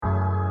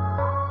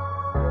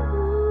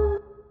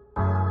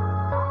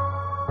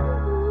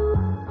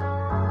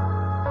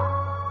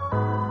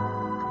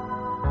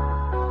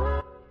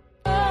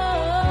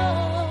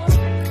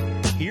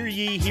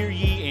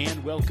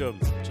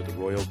Welcome to the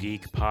Royal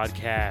Geek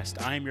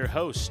Podcast. I am your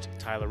host,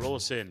 Tyler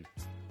Rollison,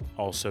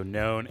 also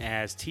known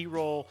as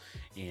T-Roll,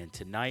 and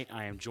tonight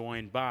I am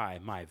joined by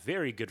my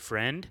very good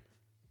friend,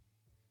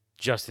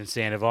 Justin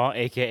Sandoval,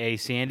 a.k.a.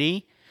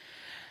 Sandy,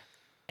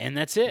 and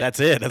that's it. That's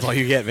it. That's all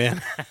you get, man.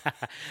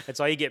 That's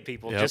all you get,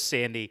 people. Yep. Just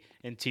Sandy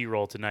and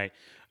T-Roll tonight.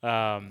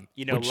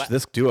 Which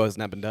this duo has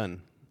not been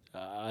done.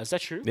 Is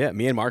that true? Yeah,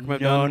 me and Mark have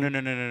No.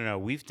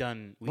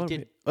 done. We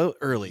did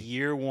early.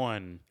 year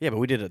one. Yeah, but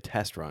we did a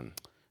test run.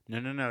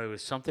 No. It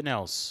was something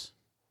else.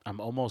 I'm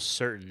almost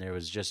certain there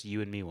was just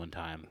you and me one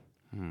time.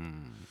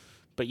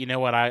 But you know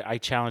what? I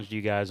challenged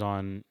you guys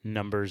on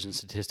numbers and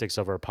statistics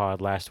of our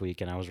pod last week,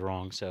 and I was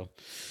wrong. So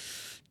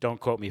don't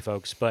quote me,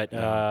 folks. But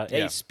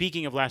hey,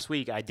 speaking of last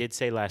week, I did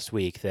say last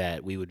week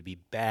that we would be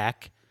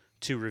back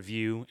to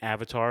review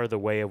Avatar: The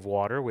Way of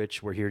Water,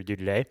 which we're here to do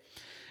today.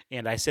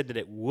 And I said that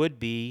it would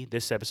be,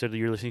 this episode that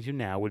you're listening to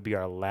now, would be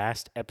our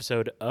last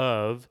episode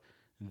of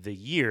the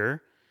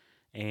year.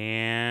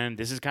 And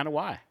this is kind of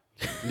why.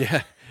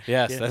 Yeah.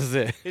 Yes, Yeah. that's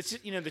it. It's,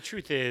 the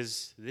truth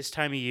is, this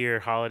time of year,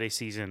 holiday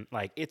season,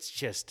 it's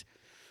just,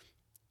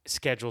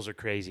 schedules are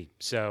crazy.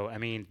 So, I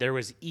mean, there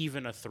was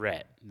even a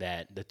threat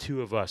that the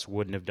two of us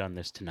wouldn't have done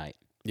this tonight.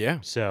 Yeah.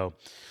 So,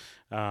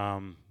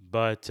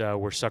 but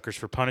we're suckers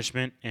for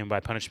punishment. And by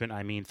punishment,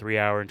 I mean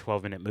 3-hour and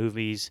 12-minute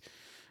movies.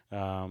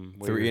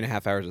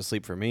 3.5 hours of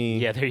sleep for me.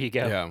 Yeah, there you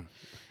go.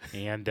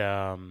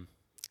 Yeah.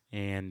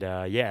 And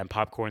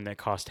popcorn that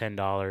cost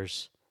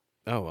 $10,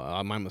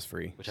 Oh, mine was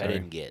free. which Sorry. I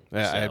didn't get.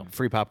 Yeah, so. I had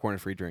free popcorn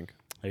and free drink.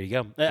 There you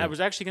go. I was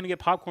actually going to get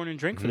popcorn and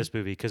drink for this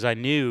movie because I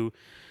knew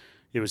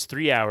it was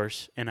 3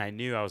 hours, and I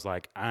knew I was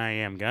like, I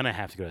am going to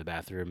have to go to the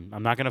bathroom.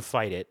 I'm not going to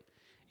fight it.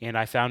 And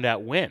I found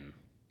out when.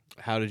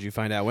 How did you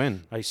find out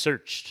when? I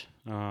searched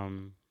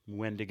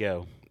when to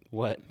go.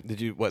 What? Did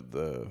you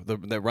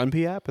the Run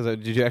P app?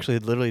 Did you actually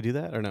literally do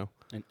that or no?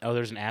 And,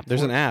 there's an app.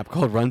 There's for an it? app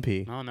called Run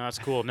P. Oh, no, that's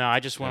cool. No,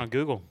 I just went on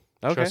Google.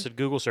 Okay. Trusted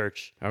Google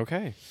search.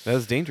 Okay, that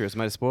was dangerous.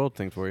 Might have spoiled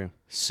things for you.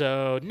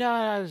 So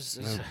no,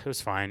 it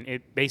was fine.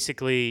 It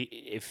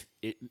basically,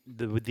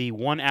 the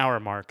 1 hour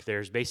mark,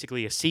 there's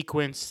basically a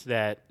sequence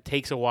that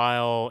takes a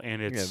while,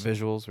 and it's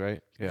Visuals,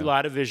 right? a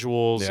lot of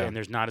visuals, Yeah. and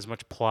there's not as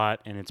much plot,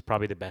 and it's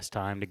probably the best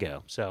time to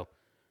go. So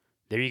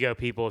there you go,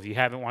 people. If you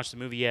haven't watched the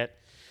movie yet,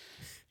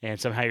 and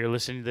somehow you're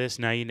listening to this,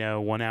 now you know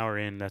 1 hour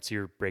in, that's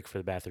your break for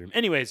the bathroom.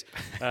 Anyways,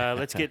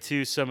 let's get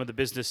to some of the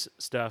business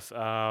stuff.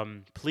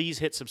 Please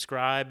hit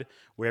subscribe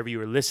wherever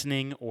you are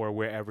listening or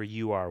wherever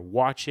you are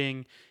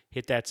watching.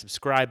 Hit that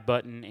subscribe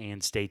button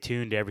and stay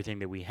tuned to everything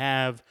that we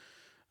have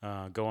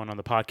going on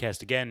the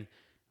podcast. Again,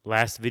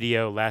 last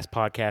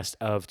podcast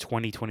of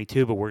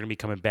 2022, but we're going to be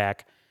coming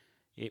back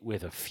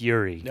with a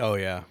fury. Oh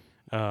yeah.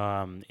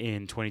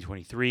 In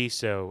 2023.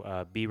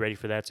 So be ready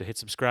for that. So hit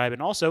subscribe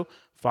and also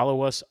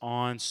follow us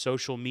on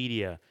social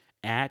media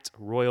at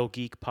Royal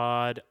Geek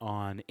Pod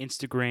on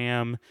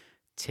Instagram,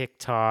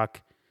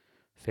 TikTok,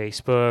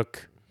 Facebook,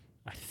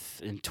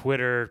 and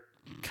Twitter.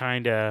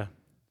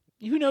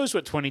 Who knows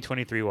what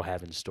 2023 will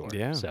have in store.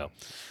 Yeah. So,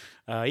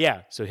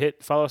 So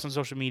follow us on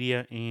social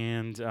media.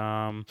 And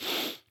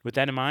with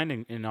that in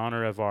mind, in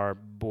honor of our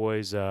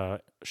boys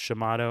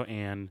Shamato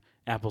and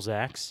Apple's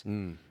Axe,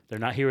 they're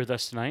not here with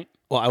us tonight.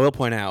 Well, I will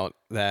point out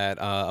that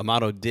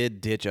Amato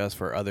did ditch us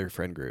for other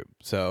friend group.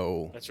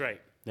 So That's right.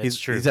 That's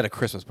true. He's at a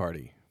Christmas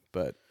party,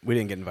 but we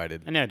didn't get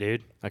invited. I know,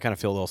 dude. I kind of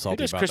feel a little Who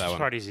salty does about Christmas that one.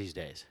 parties these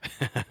days?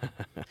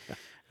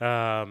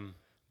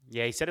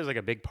 Yeah, he said it was like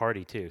a big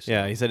party too. So.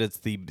 Yeah, he said it's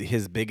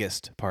his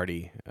biggest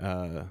party.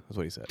 That's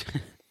what he said.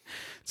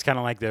 It's kind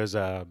of like those.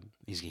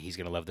 He's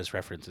gonna love this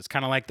reference. It's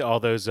kind of like all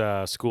those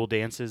school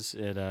dances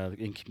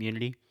in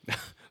Community.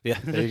 Yeah,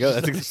 there you go.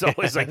 That's It's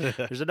always like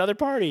there's another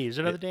party, there's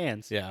another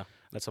dance. Yeah.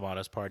 That's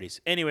Amato's parties.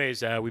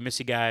 Anyways, we miss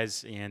you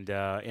guys, and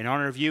in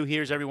honor of you,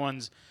 here's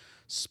everyone's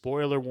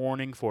spoiler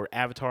warning for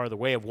Avatar: The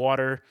Way of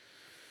Water.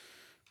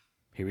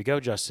 Here we go,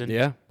 Justin.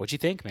 Yeah. What you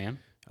think, man?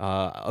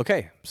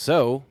 Okay,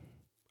 so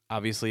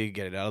obviously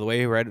get it out of the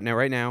way right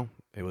now.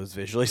 It was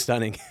visually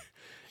stunning.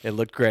 It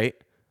looked great.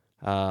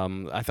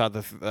 I thought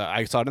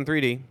I saw it in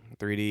 3D.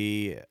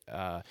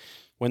 3D.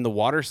 When the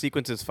water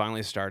sequences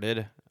finally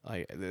started,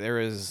 there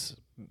is.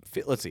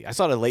 Let's see. I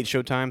saw it at late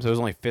show time, so there was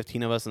only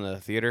 15 of us in the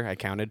theater. I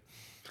counted,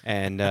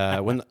 and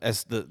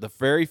as the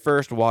very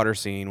first water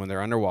scene when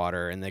they're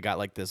underwater and they got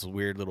like this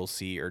weird little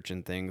sea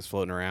urchin things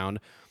floating around,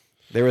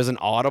 there was an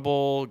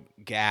audible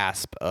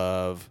gasp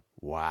of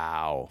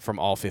 "wow" from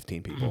all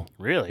 15 people.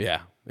 Really?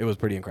 Yeah, it was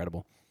pretty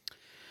incredible.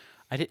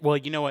 Well,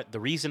 you know what? The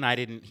reason I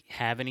didn't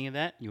have any of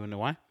that, you want to know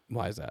why?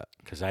 Why is that?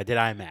 Because I did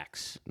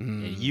IMAX,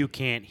 and you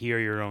can't hear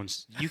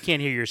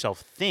yourself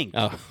think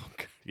Oh,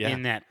 yeah,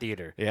 in that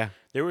theater. yeah.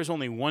 There was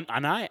only one,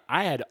 and I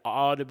had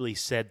audibly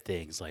said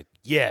things like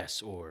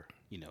yes, or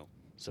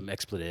some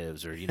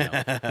expletives, or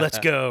let's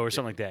go, or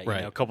something like that.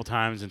 Right. A couple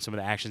times in some of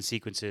the action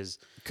sequences.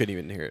 Couldn't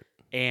even hear it.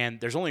 And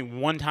there's only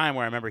one time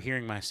where I remember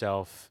hearing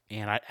myself,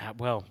 and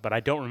but I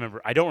don't remember.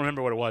 I don't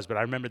remember what it was, but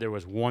I remember there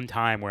was one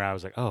time where I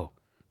was like, oh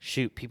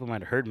shoot, people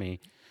might have heard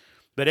me.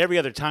 But every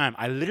other time,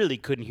 I literally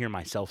couldn't hear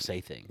myself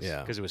say things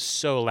Yeah. because it was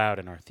so loud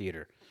in our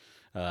theater.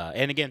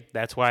 And again,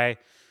 that's why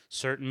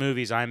certain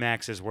movies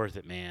IMAX is worth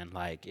it, man.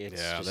 Like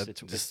it's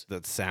just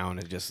that sound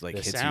is just like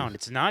the hits sound. you.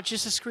 It's not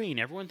just a screen.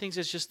 Everyone thinks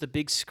it's just the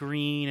big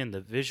screen and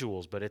the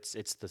visuals, but it's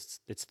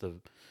the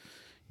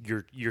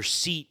your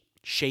seat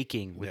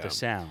shaking with the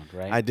sound,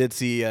 right? I did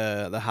see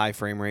the high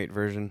frame rate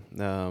version.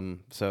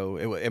 So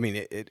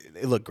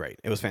it looked great.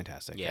 It was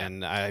fantastic. Yeah.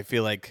 And I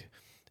feel like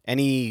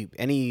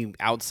any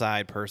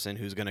outside person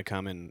who's going to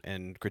come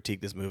and critique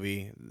this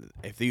movie,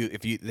 if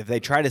they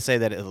try to say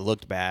that it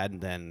looked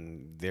bad,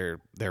 then they're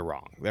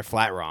wrong. They're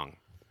flat wrong.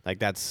 Like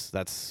that's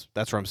where that's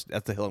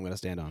the hill I'm going to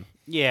stand on.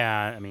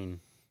 Yeah, I mean,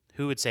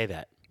 who would say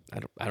that?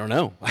 I don't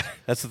know.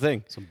 That's the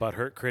thing. Some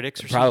butthurt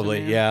critics or Probably,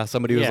 something? yeah.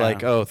 Somebody was Yeah.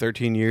 like, "Oh,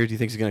 13 years. Do you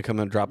think he's going to come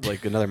and drop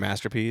like another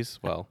masterpiece?"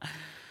 Well,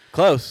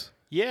 close.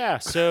 Yeah,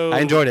 so I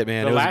enjoyed it,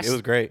 man. the It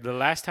was great. The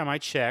last time I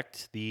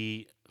checked,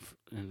 this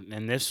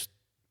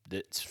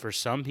for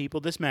some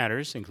people this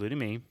matters, including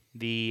me.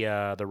 The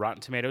Rotten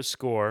Tomatoes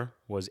score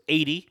was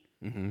 80,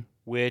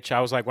 which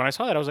I was like, when I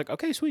saw that, I was like,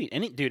 okay, sweet.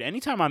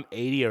 Anytime I'm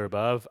 80 or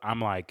above,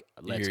 I'm like,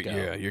 let's go.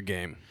 Yeah, your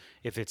game.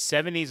 If it's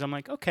 70s, I'm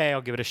like, okay,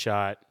 I'll give it a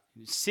shot.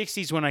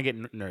 60s when I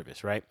get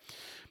nervous, right?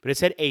 But it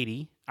said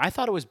 80. I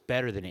thought it was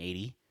better than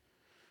 80.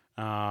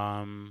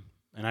 And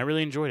I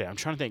really enjoyed it. I'm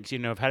trying to think.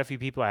 I've had a few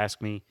people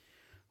ask me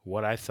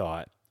what I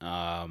thought.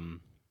 And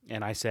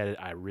I said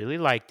I really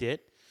liked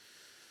it.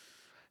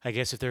 I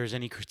guess if there's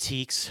any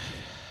critiques,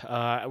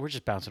 we're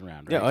just bouncing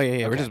around, right? Yeah,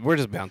 yeah. Okay. We're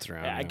just bouncing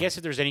around. I guess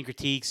if there's any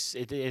critiques,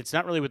 it's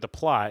not really with the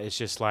plot. It's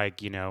just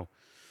like,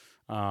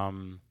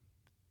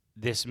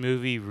 this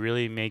movie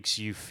really makes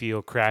you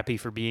feel crappy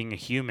for being a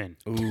human.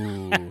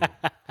 Ooh.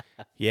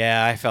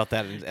 Yeah, I felt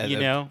that at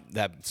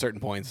that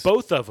certain points.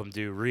 Both of them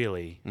do,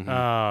 really.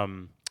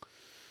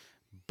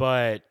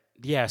 But,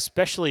 yeah,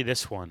 especially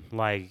this one.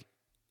 Like,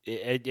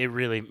 it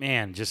really,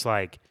 man, just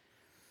like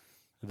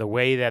the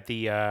way that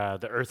the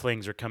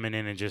Earthlings are coming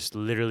in and just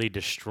literally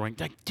destroying.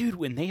 Like, dude,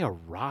 when they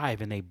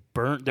arrive and they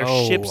burn their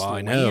ships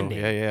landing.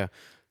 Yeah.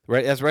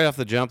 Right, that's right off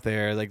the jump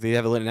there. Like they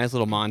have a nice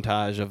little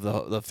montage of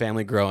the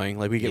family growing.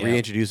 Like we get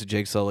reintroduced to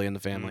Jake Sully and the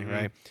family,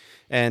 right?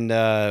 And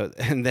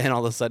then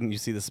all of a sudden you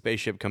see the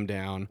spaceship come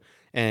down,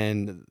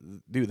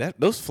 and dude,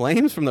 those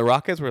flames from the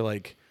rockets were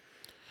like,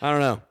 I don't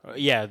know.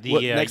 Yeah,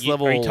 next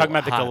level. Are you talking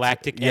about the hot.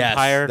 Galactic Yes,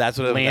 Empire that's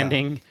what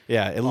landing?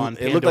 Yeah, it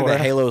looked like Pandora. the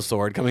Halo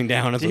sword coming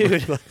down.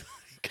 Dude.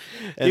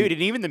 Dude,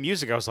 and even the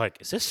music, I was like,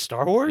 is this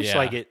Star Wars? Yeah.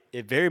 Like,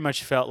 it very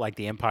much felt like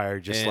the Empire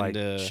just,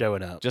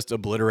 showing up. Just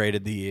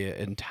obliterated the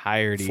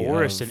entirety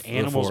Forest of and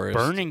animals the forest.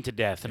 burning to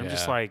death. And I'm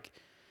just like,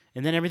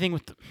 and then everything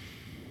with the,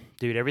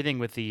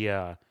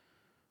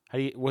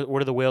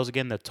 what are the whales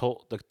again? The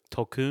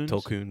Tulkoons?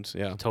 Tulkoons,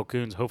 yeah.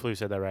 Tulkoons, hopefully we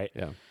said that right.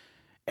 Yeah.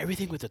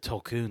 Everything with the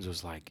Tulkoons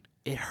was like,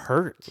 it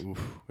hurt. Oof,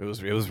 it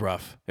was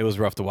rough. It was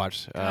rough to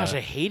watch. Gosh, I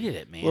hated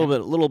it, man. A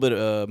little bit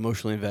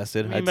emotionally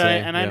invested. I'd but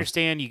say. I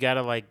understand you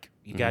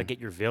gotta get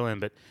your villain,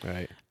 but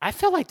Right. I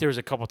felt like there was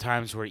a couple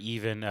times where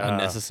even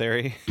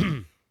Unnecessary.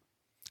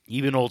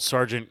 even old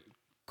Sergeant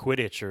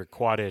Quidditch or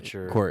Quadditch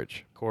or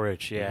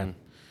Quaritch. yeah,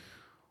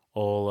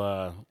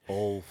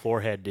 old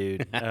forehead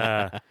dude.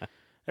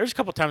 There's a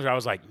couple times where I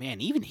was like,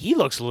 man, even he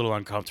looks a little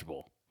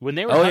uncomfortable when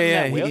they were hunting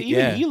that whale.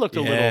 He looked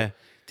a little.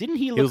 Didn't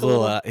he look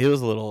He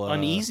was a little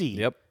uneasy?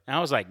 Yep. And I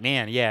was like,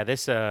 man, yeah,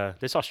 this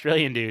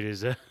Australian dude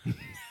is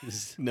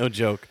No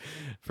joke,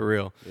 for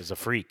real. a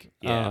freak.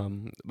 Yeah,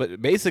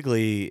 But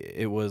basically,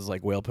 it was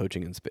like whale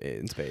poaching in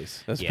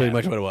space. That's pretty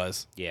much what it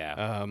was.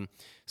 yeah.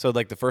 So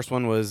like the first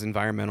one was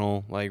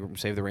environmental, like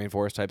save the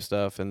rainforest type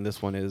stuff, and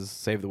this one is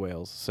save the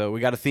whales. So we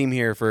got a theme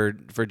here for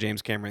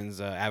James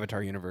Cameron's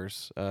Avatar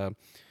universe.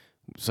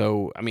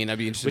 So I mean, I'd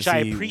be interested Which to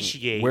I see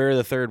appreciate. where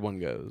the third one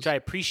goes. Which I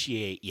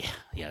appreciate.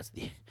 Yeah.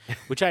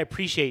 Which I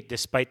appreciate,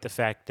 despite the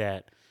fact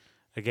that,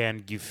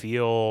 again, you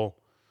feel,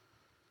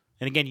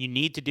 and again, you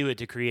need to do it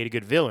to create a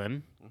good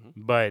villain.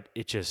 But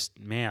it just,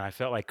 man, I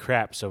felt like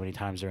crap so many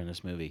times during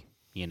this movie.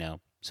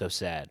 So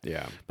sad.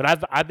 Yeah.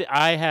 But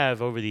I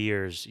have over the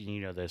years,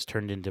 this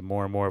turned into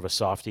more and more of a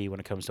softie when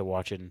it comes to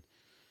watching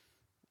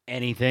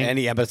anything. I'm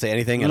about to say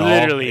anything at all.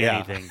 Literally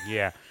anything.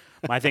 Yeah.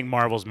 I think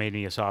Marvel's made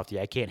me a softie.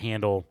 I can't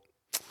handle.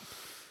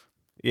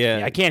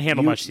 Yeah, I can't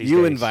handle much these You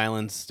days. and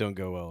violence don't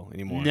go well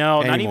anymore.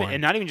 No, not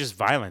even just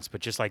violence,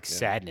 but just like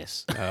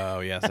sadness.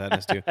 Oh yeah,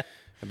 sadness too. I'm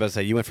about to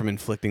say you went from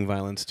inflicting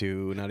violence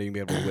to not even be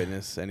able to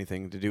witness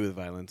anything to do with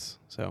violence.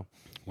 So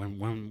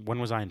when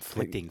was I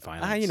inflicting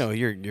violence?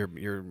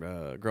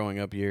 your growing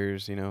up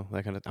years,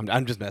 that kind of.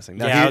 I'm just messing.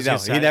 No, Yeah, I was gonna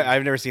say-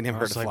 I've never seen him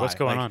hurt a fly. what's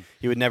going on?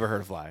 He would never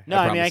hurt a fly. No,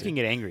 I mean I promise can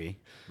you. get angry,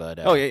 but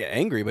Oh yeah,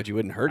 angry, but you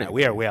wouldn't hurt him.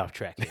 we are way off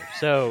track here.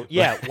 So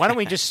yeah, why don't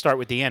we just start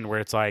with the end where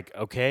it's like,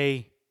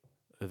 okay,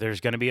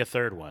 there's going to be a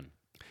third one.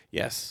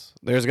 Yes,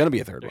 there's gonna be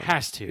a third There one.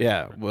 has to.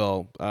 Yeah.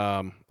 Well,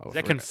 Is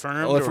that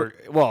confirmed?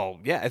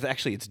 yeah.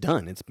 It's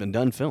done. It's been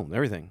done, filmed,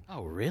 everything.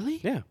 Oh, really?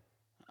 Yeah.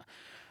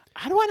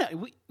 How do I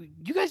know?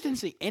 You guys didn't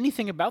say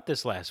anything about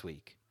this last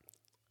week.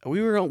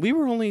 We were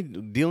only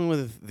dealing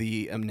with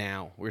the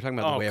now. We were talking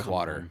about the way of come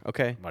water. on.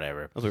 Okay,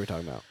 Whatever. that's what we were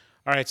talking about.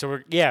 All right, so we're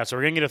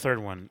gonna get a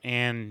third one,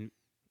 and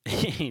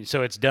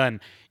So it's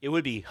done. It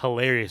would be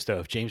hilarious though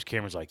if James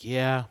Cameron's like,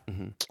 "Yeah,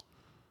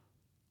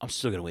 I'm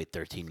still gonna wait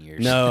 13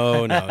 years."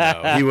 No,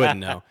 he wouldn't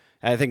know.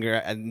 I think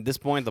at this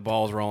point the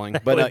ball's rolling,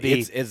 but would be-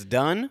 it's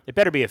done. It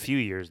better be a few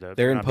years though. It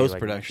They're better in not be, like, post next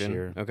production.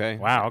 year. Okay.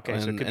 Wow. Okay.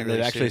 So it And, could be and really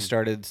they've actually soon.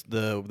 started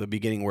the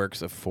beginning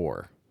works of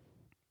 4.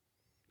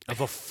 Of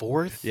a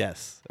fourth.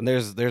 Yes, and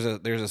there's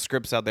a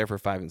scripts out there for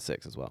 5 and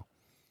 6 as well.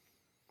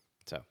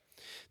 So,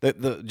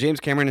 the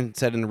James Cameron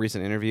said in a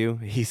recent interview,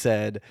 he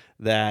said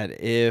that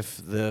if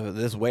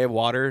this way of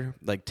water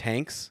like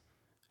tanks,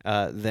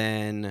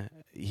 then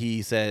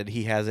he said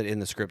he has it in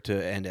the script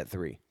to end at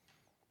 3,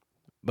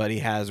 but he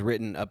has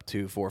written up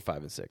to 4, 5,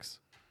 and 6.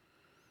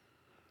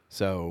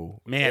 So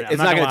Man, it's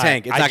not going to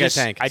tank. It's not going to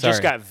tank. I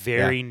just Sorry. got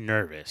very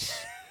nervous.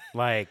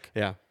 Like,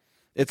 Yeah.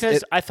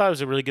 because I thought it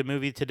was a really good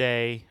movie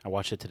today. I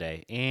watched it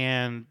today,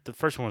 and the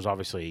first one was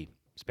obviously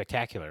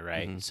spectacular,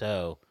 right? Mm-hmm.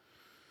 So,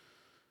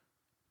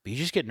 but you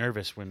just get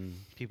nervous when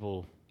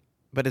people.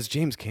 But it's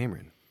James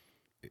Cameron.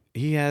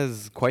 He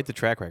has quite the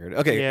track record.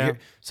 Okay, Yeah.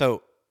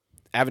 So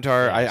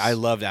Avatar, Yes. I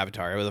loved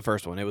Avatar. It was the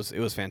first one. It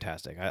was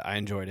fantastic. I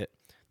enjoyed it.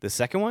 The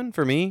second one,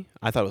 for me,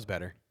 I thought it was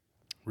better.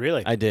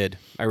 Really? I did.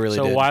 I really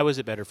so did. why was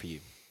it better for you?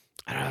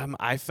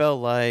 I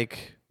felt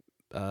like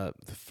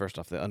first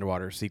off, the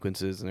underwater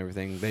sequences and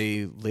everything,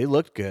 they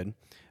looked good,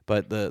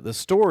 but the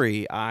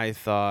story I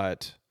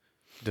thought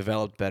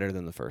developed better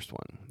than the first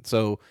one.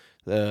 So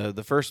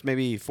the first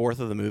maybe fourth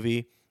of the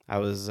movie, I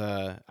was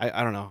I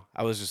don't know.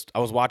 I was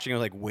watching, I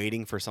was like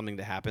waiting for something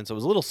to happen, so it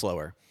was a little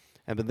slower.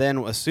 But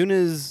then as soon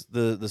as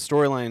the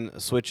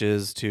storyline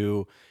switches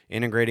to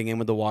integrating in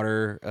with the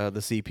water,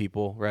 the sea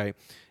people, right,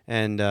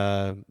 and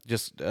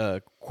just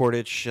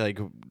Quidditch, like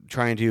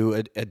trying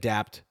to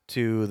adapt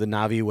to the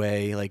Navi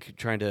way, like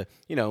trying to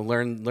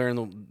learn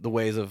the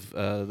ways of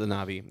the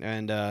Navi,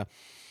 and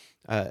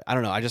I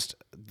don't know. I just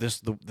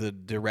the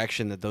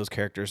direction that those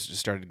characters just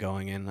started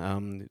going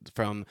in,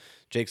 from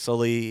Jake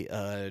Sully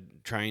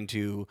trying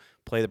to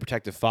play the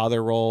protective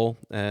father role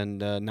and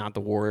not the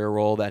warrior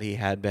role that he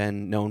had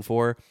been known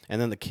for, and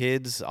then the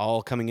kids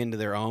all coming into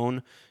their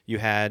own. You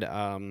had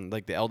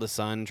like the eldest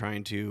son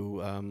trying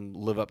to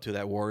live up to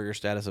that warrior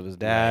status of his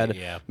dad. Right,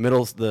 yeah.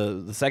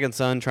 The second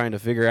son trying to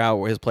figure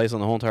out his place on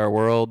the whole entire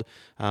world.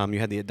 You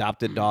had the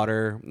adopted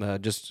daughter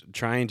just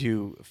trying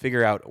to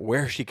figure out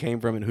where she came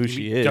from and who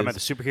she is. Talking about the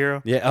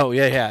superhero? Yeah. Oh,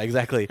 yeah,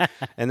 exactly.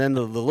 And then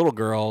the little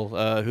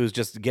girl who's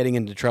just getting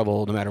into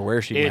trouble no matter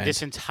where she Dude, went.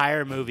 this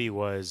entire movie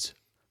was,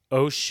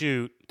 oh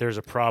shoot, there's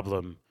a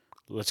problem.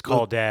 Let's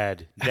call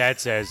Dad. Dad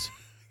says,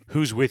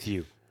 "Who's with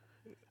you?"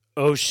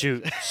 Oh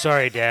shoot,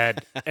 sorry,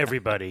 Dad.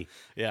 Everybody.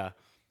 Yeah.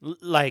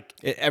 Like,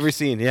 Every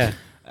scene, yeah.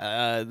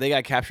 They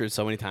got captured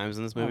so many times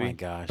in this movie. Oh my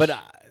gosh. But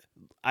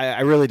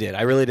I really did.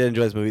 I really did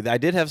enjoy this movie. I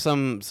did have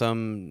some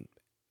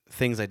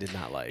things I did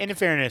not like. and in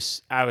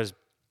fairness, I was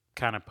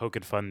kind of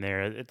poking fun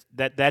there.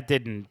 That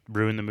didn't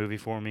ruin the movie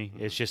for me.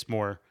 It's just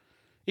more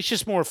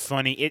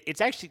funny.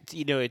 It's actually,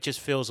 it just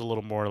feels a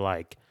little more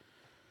like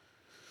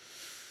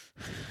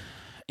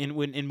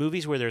in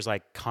movies where there's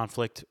like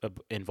conflict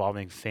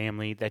involving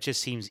family, that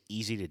just seems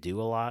easy to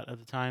do a lot of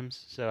the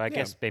times. So I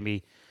guess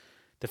maybe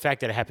the fact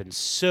that it happens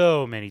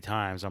so many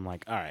times, I'm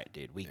like, all right,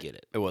 dude, we get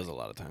it. It was a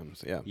lot of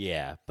times, yeah.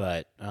 Yeah,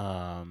 but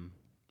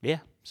yeah.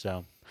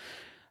 So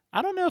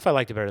I don't know if I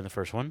liked it better than the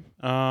first one.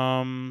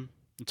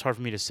 It's hard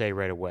for me to say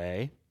right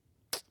away,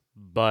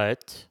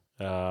 but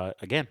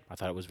again, I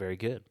thought it was very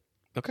good.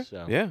 Okay.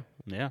 So Yeah.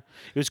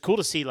 it was cool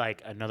to see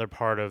like another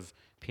part of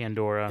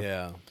Pandora.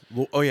 Yeah.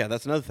 Well, oh, yeah,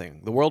 that's another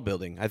thing. The world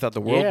building. I thought the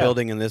world Yeah.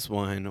 building in this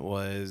one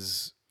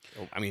was,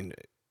 I mean,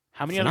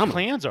 How many phenomenal. other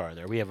clans are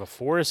there? We have a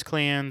forest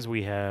clans.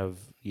 We have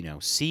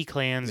sea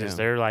clans. Yeah. Is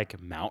there like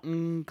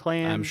mountain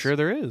clans? I'm sure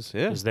there is.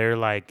 Yeah. Is there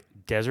like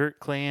desert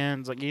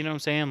clans? Like, you know what I'm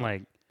saying?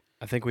 Like,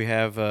 I think we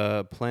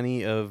have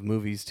plenty of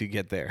movies to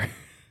get there.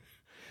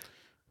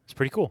 it's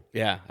pretty cool.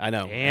 Yeah, I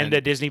know. And a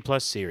Disney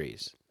Plus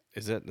series.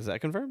 is that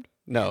confirmed?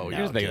 No, you're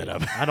just making it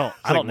dude. up. I don't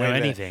It's like, know wait a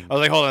minute. anything. I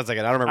was like, hold on a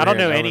second. I don't remember. I don't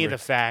know hearing- any of remember.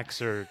 the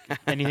facts or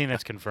anything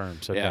that's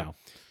confirmed. So Yeah. no.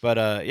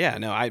 But yeah,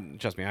 no,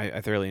 trust me,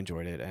 I thoroughly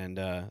enjoyed it. And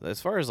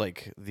as far as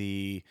like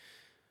I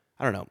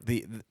don't know,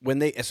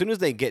 as soon as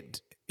they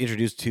get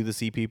introduced to the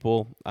sea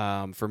people,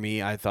 for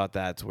me, I thought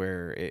that's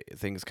where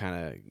things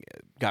kind of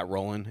got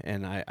rolling,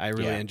 and I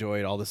really Yeah.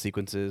 enjoyed all the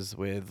sequences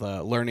with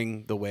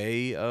learning the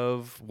way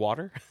of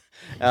water.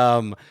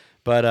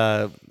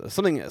 But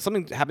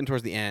something happened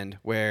towards the end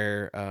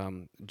where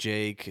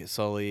Jake,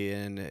 Sully,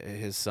 and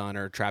his son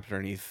are trapped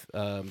underneath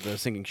the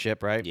sinking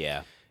ship, right?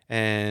 Yeah.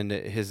 And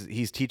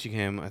he's teaching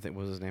him. I think,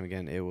 what was his name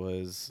again? It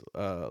was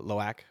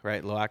Loak,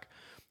 right? Loak,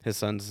 his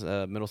son's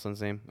middle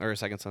son's name or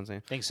second son's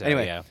name. I think so.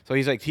 Anyway, yeah. so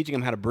he's like teaching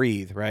him how to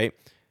breathe, right?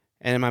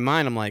 And in my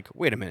mind, I'm like,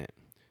 wait a minute.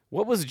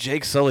 What was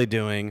Jake Sully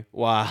doing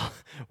while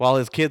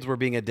his kids were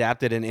being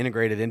adapted and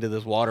integrated into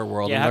this water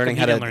world Yeah, and how learning come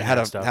how he to didn't learn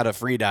that stuff? how to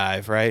free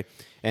dive, right?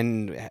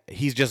 And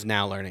he's just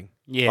now learning.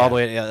 Yeah. All the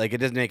way, like, it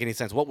doesn't make any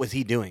sense. What was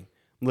he doing?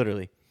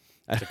 Literally.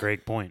 That's a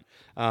great point.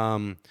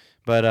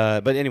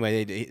 But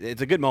anyway,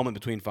 it's a good moment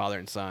between father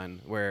and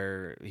son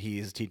where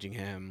he's teaching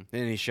him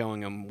and he's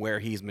showing him where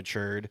he's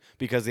matured,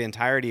 because the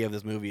entirety of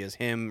this movie is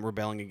him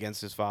rebelling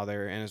against his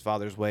father and his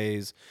father's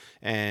ways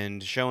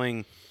and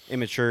showing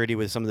immaturity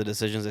with some of the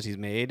decisions that he's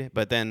made.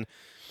 But then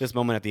this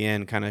moment at the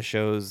end kind of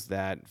shows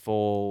that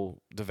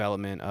full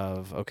development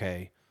of,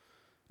 okay,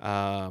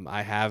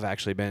 I have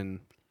actually been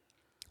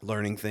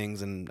learning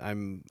things,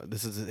 and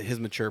this is his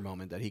mature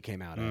moment that he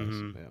came out as.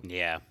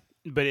 Yeah.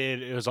 But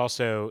it was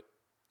also,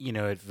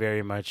 it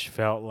very much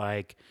felt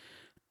like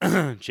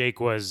Jake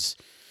was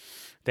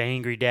the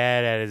angry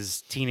dad at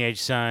his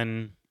teenage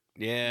son.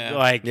 Yeah.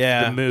 Like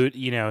the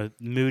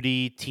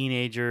moody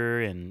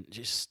teenager, and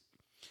just.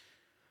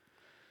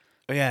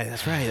 Oh yeah,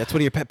 that's right. That's one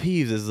of your pet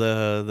peeves is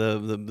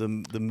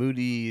the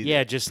moody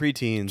just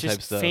preteen just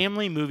type stuff.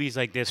 Family movies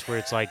like this where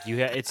it's like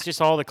it's just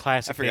all the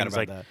classic I forgot things about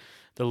like that.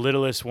 the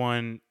littlest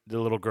one, the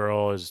little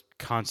girl is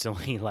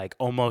constantly like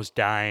almost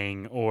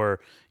dying, or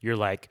you're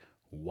like,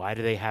 why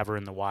do they have her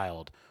in the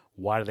wild?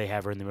 Why do they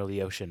have her in the middle of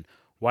the ocean?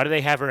 Why do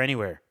they have her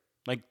anywhere?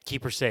 Like,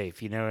 keep her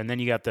safe, And then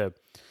you got the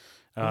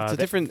It's a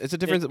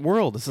different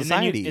world, a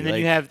society. And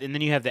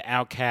then you have the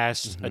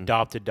outcast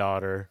adopted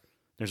daughter.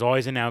 There's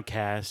always an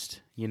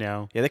outcast,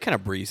 Yeah, they kind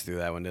of breezed through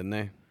that one, didn't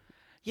they?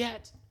 Yeah.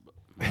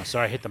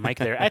 Sorry, I hit the mic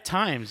there. At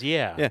times,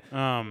 yeah.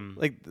 Yeah.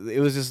 Like it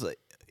was just like,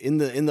 in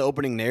the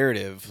opening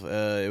narrative,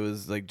 it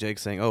was like Jake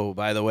saying, "Oh,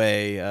 by the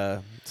way,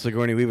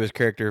 Sigourney Weaver's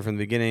character from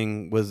the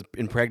beginning was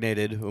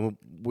impregnated.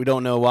 We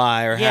don't know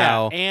why or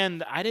how."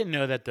 And I didn't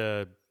know that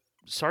the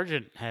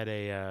sergeant had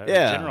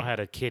general had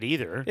a kid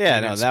either. Yeah,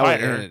 and no, that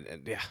Spider.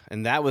 was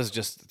and that was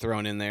just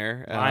thrown in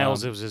there.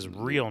 Miles, it was his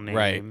real name,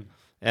 right?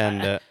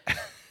 And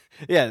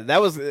yeah,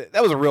 that was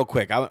a real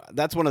quick.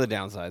 That's one of the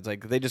downsides.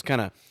 Like they just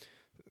kind of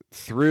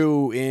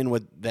threw in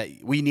what that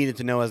we needed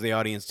to know as the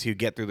audience to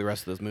get through the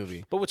rest of this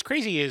movie. But what's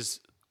crazy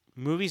is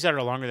movies that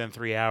are longer than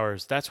 3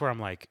 hours. That's where I'm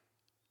like,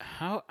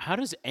 how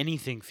does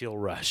anything feel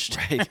rushed?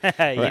 Right.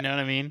 You know what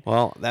I mean?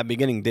 Well, that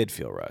beginning did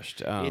feel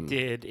rushed.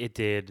 It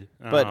did.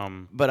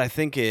 But I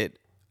think it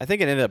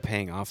ended up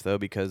paying off though,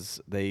 because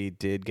they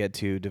did get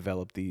to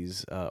develop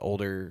these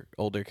older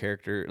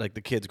character. Like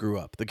the kids grew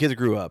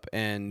up.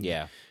 And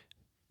yeah.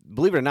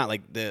 Believe it or not,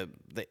 like the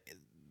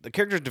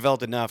characters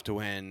developed enough to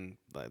when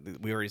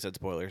we already said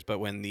spoilers, but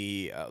when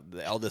the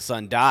eldest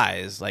son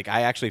dies, like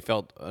I actually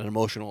felt an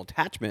emotional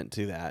attachment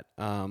to that.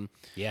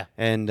 Yeah.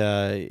 And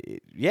I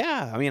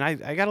mean,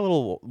 I got a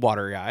little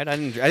watery eyed. I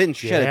didn't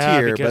shed a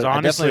tear, because but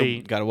honestly, I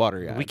definitely got a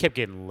watery eyed. We kept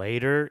getting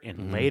later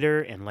and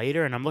later and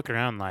later, and I'm looking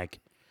around like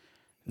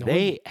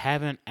they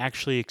haven't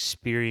actually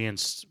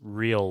experienced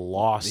real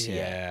loss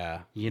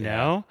yet. You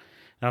know?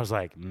 And I was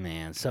like,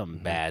 man,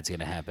 something bad's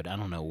gonna happen. I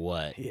don't know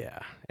what. Yeah,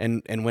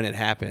 and when it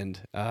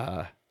happened,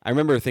 I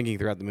remember thinking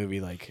throughout the movie,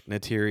 like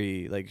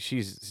Neytiri, like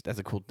that's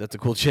a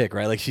cool chick,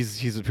 right? Like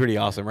she's pretty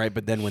awesome, right?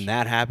 But then when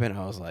that happened,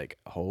 I was like,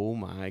 oh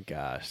my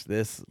gosh,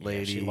 this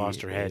lady she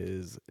lost her head.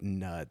 Is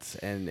nuts,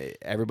 and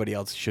everybody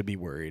else should be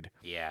worried.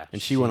 Yeah,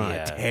 and she went on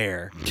a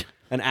tear,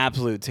 an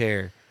absolute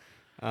tear.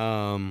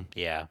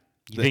 Yeah,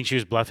 you think she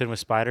was bluffing with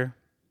Spider?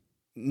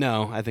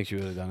 No, I think she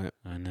would have done it.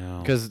 I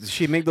know, because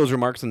she made those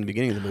remarks in the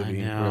beginning of the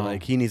movie where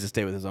like he needs to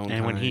stay with his own.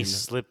 And when he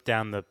slipped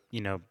down the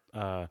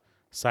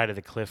side of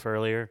the cliff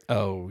earlier,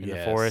 in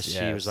the forest,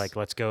 she was like,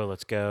 "Let's go."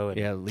 And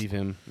yeah, leave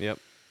him. Yep.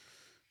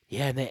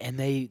 Yeah, and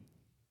they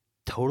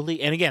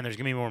totally. And again, there's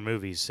gonna be more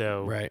movies,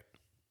 so right.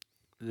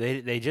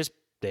 They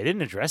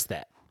didn't address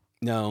that.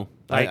 No,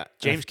 like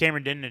James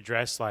Cameron didn't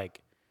address like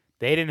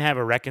they didn't have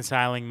a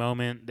reconciling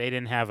moment. They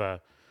didn't have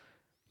a,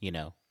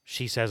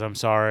 she says I'm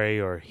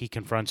sorry, or he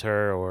confronts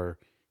her, or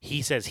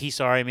he says he's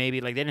sorry. Maybe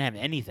like they didn't have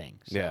anything.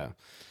 So. Yeah,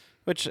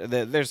 which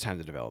there's time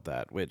to develop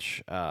that.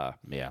 Which yeah,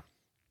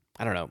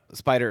 I don't know.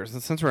 Spider.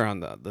 Since we're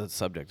on the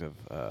subject of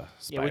Spider,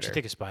 yeah, what'd you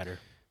think of Spider?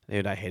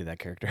 Dude, I hated that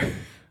character.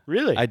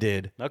 Really? I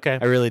did. Okay,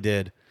 I really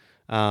did.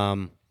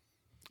 I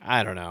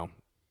don't know.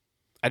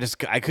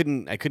 I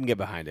couldn't get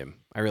behind him.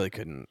 I really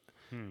couldn't.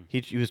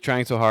 He was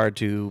trying so hard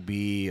to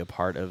be a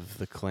part of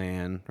the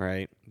clan,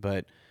 right?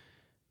 But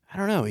I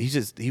don't know.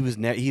 He's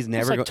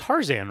never like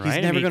Tarzan, right?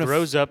 He's never going to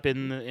grows up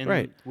in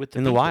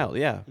the wild,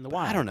 yeah. In the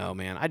wild. I don't know,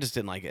 man. I just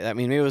didn't like it. I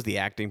mean, maybe it was the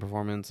acting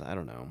performance. I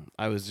don't know.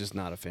 I was just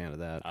not a fan of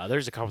that.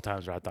 There's a couple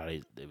times where I thought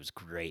it was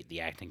great,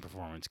 the acting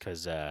performance,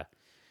 because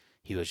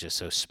he was just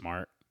so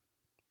smart.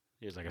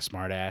 He was like a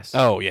smart ass.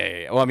 Oh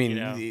yeah. Well, I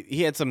mean,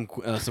 he had some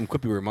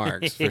quippy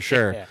remarks for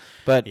sure. Yeah.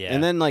 But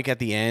and then like at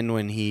the end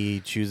when he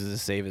chooses to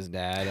save his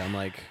dad, I'm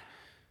like,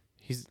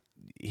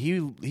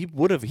 he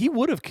would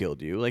have killed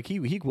you. Like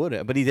he would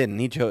have, but he didn't.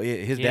 He chose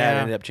his dad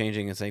ended up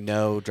changing and saying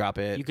no, drop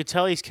it. You could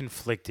tell he's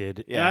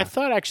conflicted. Yeah. And I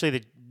thought actually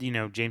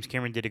that James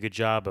Cameron did a good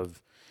job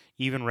of,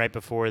 even right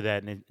before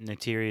that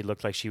Neytiri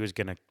looked like she was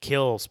gonna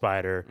kill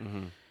Spider.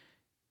 Mm-hmm.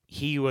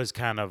 He was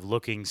kind of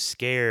looking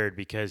scared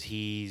because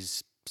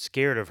he's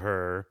scared of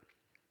her.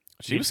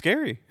 She was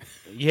scary.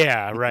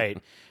 Yeah, right.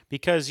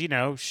 Because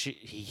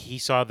he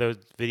saw those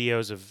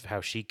videos of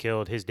how she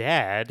killed his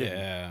dad.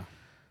 Yeah.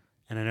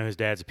 And I know his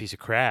dad's a piece of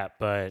crap,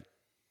 but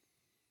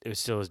it was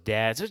still his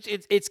dad. So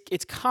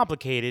it's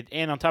complicated,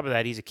 and on top of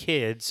that, he's a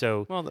kid.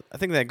 So Well, I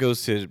think that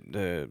goes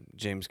to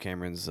James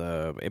Cameron's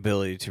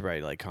ability to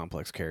write like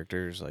complex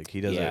characters. Like he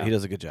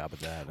does a good job at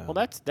that. well,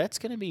 that's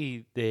going to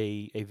be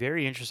a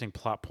very interesting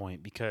plot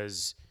point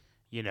because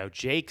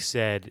Jake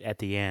said at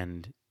the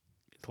end,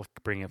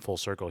 bringing it full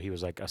circle, he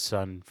was like a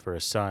son for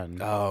a son.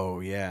 Oh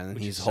yeah, and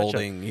Which he's is such a-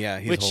 holding.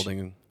 He's which-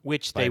 holding.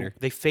 Which Spider.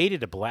 they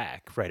faded to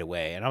black right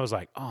away, and I was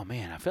like, oh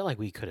man, I felt like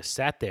we could have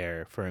sat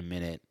there for a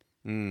minute.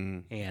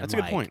 Mm, And that's a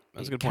good point.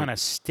 That's a good point. Kind of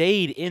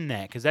stayed in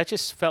that because that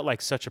just felt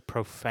like such a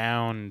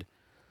profound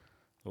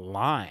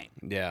line.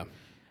 Yeah.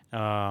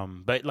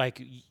 But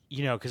like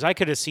because I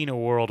could have seen a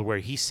world where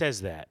he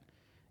says that,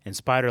 and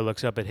Spider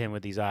looks up at him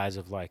with these eyes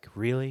of like,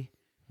 really,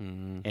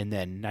 and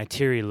then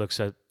Neytiri looks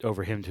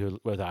over him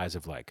with eyes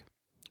of like,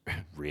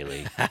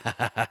 really,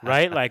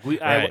 right? Like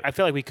Right. I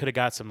feel like we could have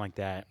got something like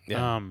that.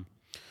 Yeah.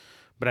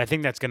 But I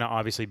think that's going to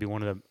obviously be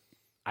one of the.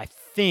 I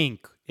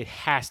think it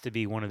has to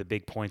be one of the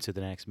big points of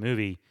the next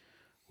movie,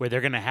 where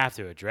they're going to have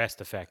to address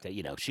the fact that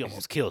she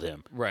almost killed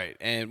him. Right,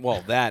 and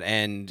well, that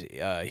and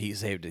he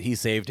saved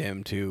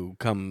him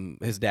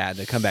his dad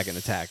to come back and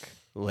attack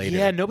later.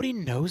 Yeah, nobody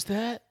knows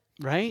that,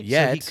 right?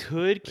 Yet. So he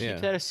could keep Yeah.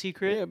 that a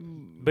secret.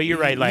 But you're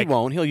right. Like he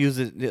won't. He'll use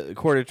it.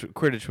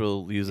 Quidditch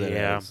will use it.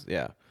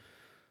 Yeah.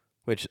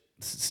 Which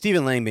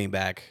Stephen Lang being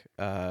back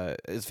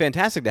is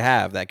fantastic to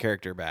have that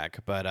character back,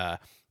 but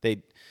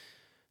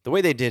the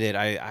way they did it,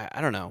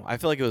 I don't know. I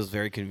feel like it was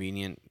very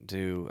convenient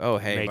to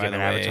hey, Make by it the an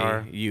way,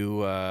 avatar. you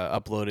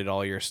uploaded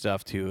all your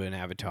stuff to an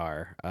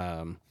avatar.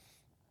 I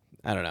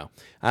don't know.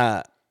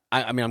 I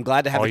mean, I'm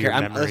glad to have All the your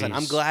character. Listen, I'm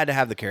memories. glad to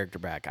have the character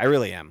back. I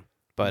really am.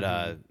 But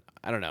I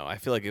don't know. I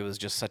feel like it was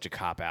just such a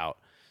cop out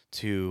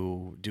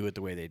to do it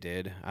the way they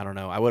did. I don't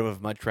know. I would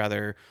have much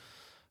rather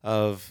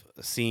of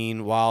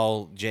seen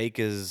while Jake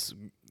is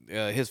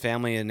his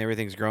family and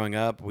everything's growing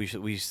up.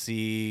 We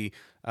see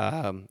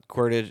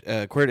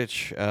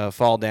Quidditch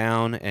fall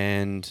down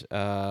and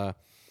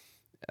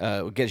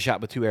get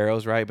shot with 2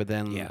 arrows, right? But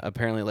then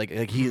apparently, like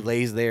he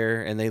lays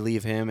there and they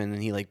leave him, and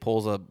then he like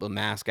pulls a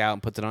mask out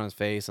and puts it on his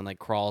face and like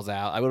crawls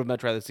out. I would have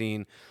much rather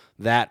seen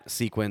that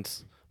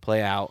sequence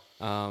play out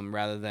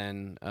rather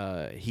than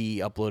he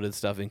uploaded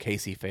stuff in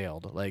case he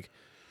failed. Like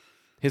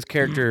his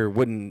character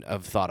wouldn't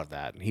have thought of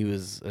that. He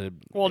was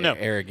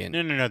arrogant.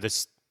 No.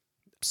 The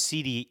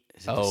CD.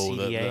 Is it the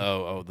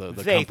CDA? The they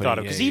company. thought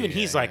of because even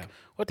he's like,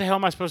 "What the hell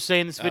am I supposed to say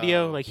in this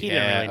video?" Like he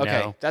didn't really know.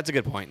 Okay, that's a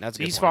good point. That's a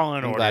good He's point.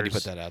 following I'm orders. glad you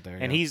put that out there.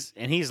 And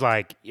he's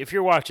like, "If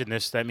you're watching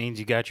this, that means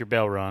you got your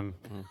bell rung."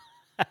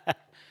 yeah,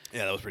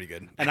 that was pretty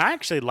good. And I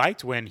actually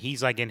liked when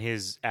he's like in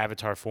his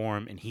avatar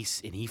form and he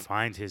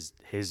finds his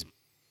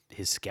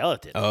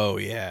skeleton. Oh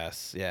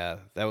yes, yeah,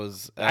 that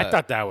was. I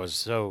thought that was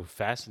so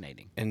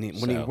fascinating. And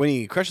when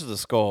he crushes the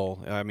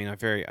skull, I mean, I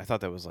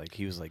thought that was like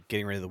he was like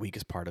getting rid of the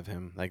weakest part of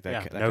him, like that. Yeah,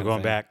 that no kind of going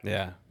thing. back.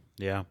 Yeah.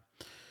 Yeah.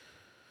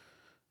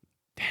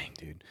 Dang,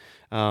 dude.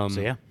 So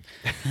yeah.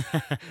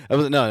 that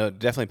was no,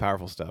 definitely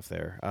powerful stuff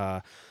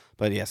there.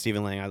 But yeah,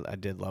 Stephen Lang, I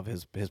did love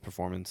his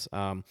performance.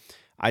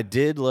 I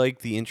did like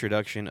the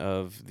introduction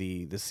of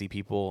the Sea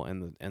People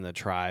and the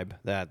tribe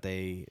that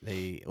they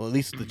well, at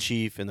least the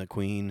chief and the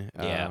queen.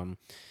 Yeah.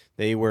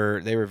 They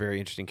were very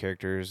interesting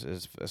characters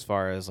as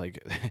far as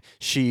like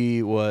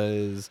she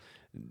was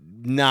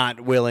not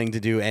willing to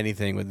do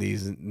anything with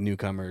these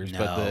newcomers, No.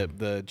 but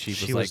the chief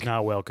She was was like,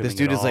 not welcoming. this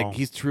dude at is like all.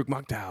 he's Taruk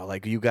Makdal,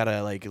 like you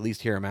gotta like at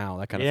least hear him out,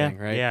 that kind of thing,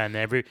 right? Yeah, and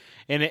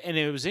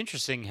it was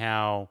interesting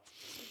how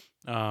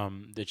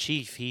the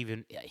chief he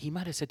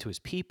might have said to his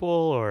people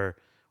or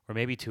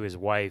maybe to his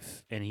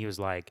wife, and he was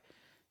like,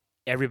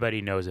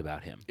 everybody knows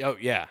about him. Oh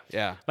yeah,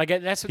 yeah. Like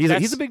that's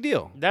He's a big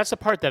deal. That's the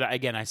part that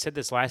again I said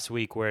this last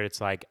week where it's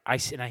like I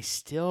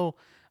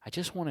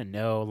just want to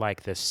know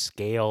like the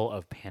scale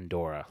of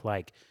Pandora,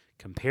 like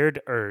compared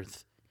to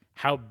Earth,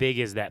 how big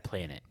is that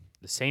planet?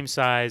 The same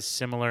size,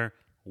 similar,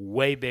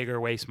 way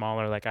bigger, way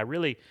smaller. Like I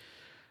really,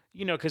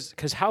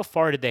 because how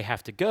far did they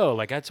have to go?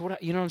 Like that's what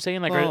what I'm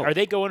saying. Like Well- are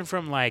they going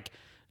from like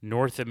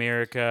North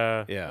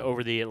America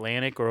over the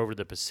Atlantic or over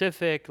the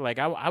Pacific? Like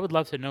I would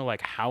love to know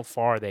like how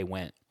far they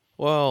went.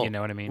 Well, You know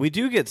what I mean? We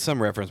do get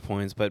some reference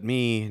points, but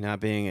me not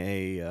being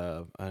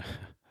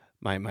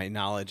my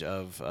knowledge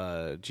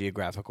of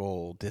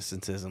geographical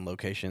distances and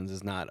locations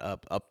is not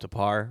up to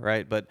par,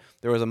 right? But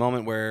there was a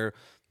moment where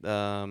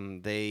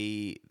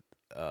they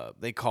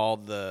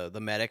called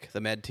the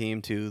med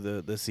team to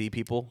the Sea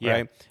People, Yeah.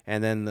 right?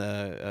 And then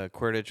the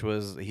Quidditch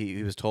was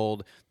he was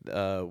told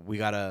we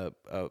got a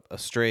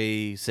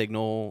stray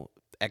signal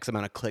X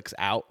amount of clicks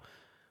out.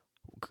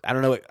 I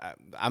don't know.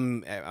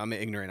 I'm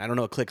ignorant. I don't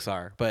know what clicks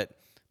are, but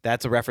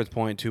that's a reference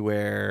point to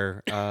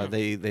where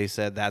they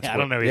said that's. Yeah, I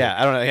don't know either.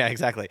 Yeah, I don't know. Yeah,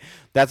 exactly.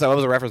 That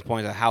was a reference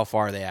point to how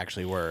far they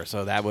actually were.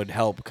 So that would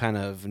help kind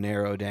of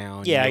narrow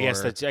down. Yeah, I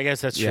guess that's true.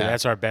 Yeah.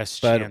 That's our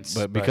best But chance.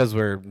 but because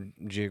we're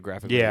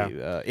geographically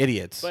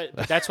idiots. But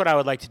that's what I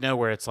would like to know.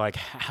 Where it's like,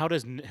 how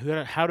does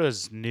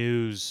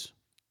news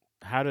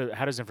how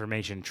does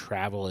information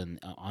travel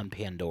on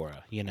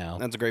Pandora? You know,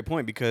 That's a great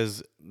point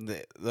because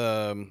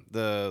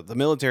the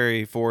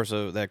military force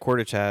that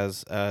Quaritch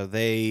has,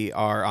 they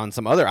are on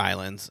some other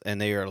islands and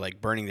they are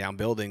like burning down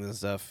buildings and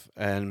stuff,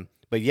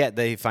 but yet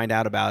they find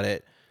out about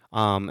it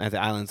at the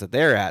islands that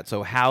they're at.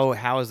 So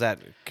how is that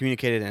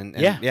communicated? And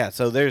Yeah.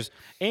 So there's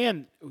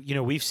and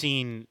we've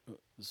seen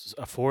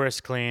a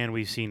forest clan,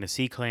 we've seen a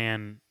sea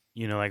clan.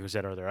 Like we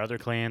said, are there other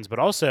clans? But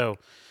also,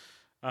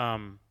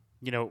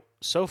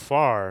 so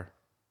far,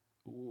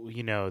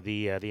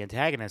 the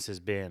antagonist has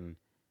been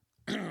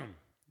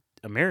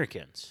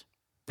Americans,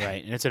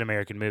 right? And it's an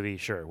American movie,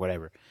 sure,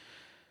 whatever.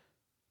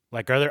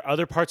 Like, are there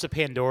other parts of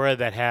Pandora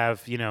that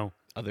have,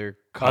 other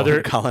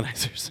Other-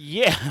 colonizers.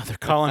 yeah, other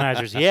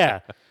colonizers, yeah,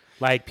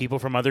 like people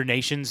from other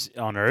nations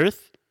on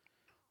Earth?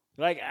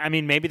 Like, I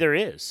mean, maybe there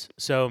is.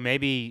 So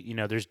maybe,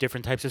 there's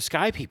different types of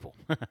sky people.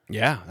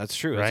 Yeah, that's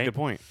true. That's a Right? good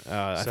point.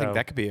 I think So-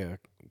 that could be a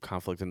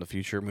conflict in the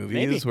future movies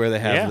Maybe. where they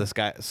have Yeah.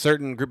 the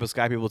certain group of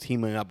sky people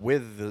teaming up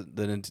with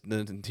the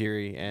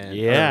Nantiri and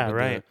Yeah, with the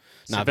right.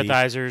 Na'vi.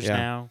 Sympathizers Yeah.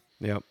 now.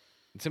 Yep.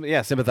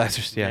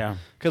 Sympathizers. Yeah,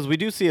 because we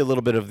do see a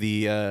little bit of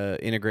the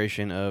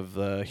integration of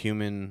the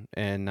human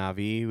and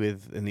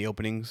Na'vi in the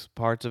openings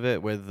parts of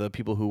it with the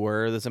people who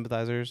were the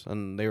sympathizers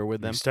and they were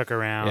with them. Stuck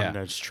around, Yeah.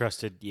 just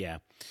trusted. Yeah.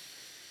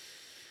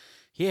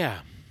 Yeah.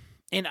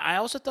 And I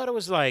also thought it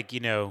was like,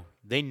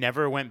 they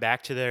never went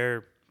back to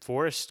their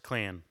forest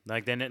clan.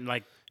 Like, they didn't,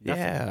 like,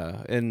 nothing.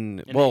 Yeah,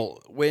 and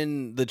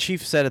when the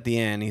chief said at the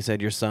end, he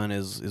said, "Your son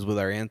is with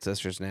our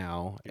ancestors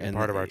now, and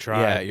part of our Yeah,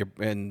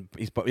 tribe."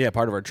 he's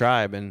part of our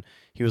tribe." And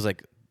he was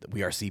like,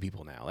 "We are sea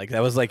people now." Like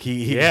that was like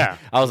he Yeah.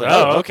 I was like,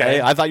 Oh, "Oh, okay."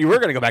 okay. I thought you were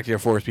gonna go back to your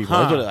forest people.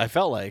 That's Huh. what I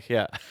felt like.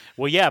 Yeah,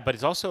 Well, yeah, but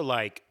it's also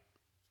like,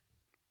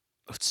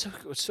 what's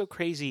so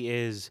crazy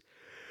is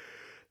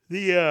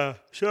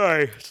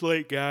sorry, it's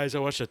late, guys. I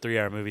watched a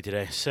 3-hour movie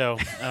today. So,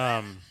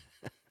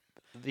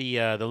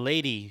 the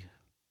lady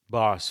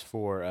boss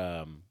for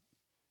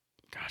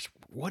gosh,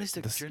 what is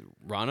the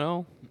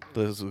Rano,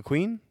 the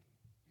queen.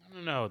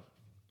 no,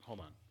 hold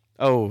on.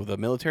 Oh, the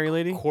military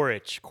lady,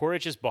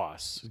 Quaritch's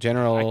boss.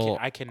 General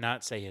I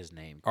cannot say his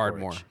name.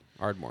 Ardmore. Quaritch.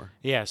 Ardmore.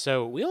 Yeah,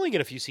 so we only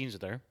get a few scenes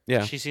with her.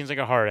 Yeah. She seems like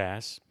a hard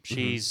ass.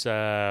 She's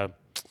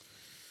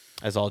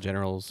As all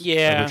generals,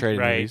 yeah, are portrayed in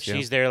right. movies, yeah.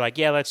 She's there like,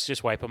 yeah, let's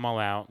just wipe them all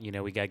out. We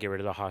got to get rid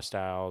of the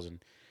hostiles,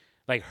 and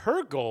like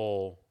her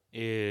goal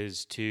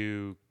is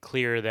to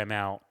clear them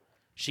out.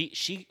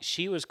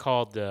 She was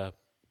called the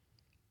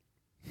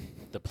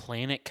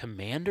Planet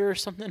Commander or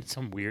something,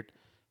 some weird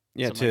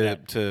something like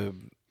that. to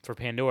For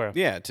Pandora.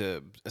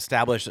 to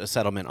establish a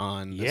settlement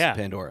on this Yeah.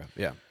 Pandora.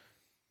 Yeah.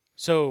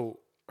 So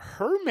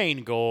her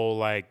main goal,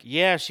 like,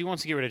 yeah, she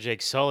wants to get rid of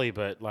Jake Sully,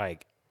 but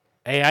like,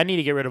 hey, I need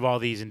to get rid of all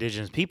these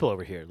indigenous people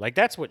over here. Like,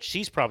 that's what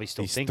she's probably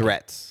still These thinking.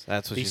 threats.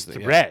 That's what These she's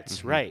yeah.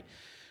 threats, Mhm. right?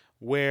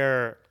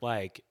 Where,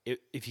 like,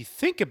 if you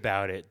think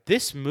about it,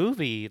 this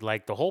movie,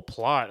 like, the whole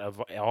plot of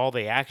all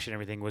the action,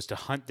 everything was to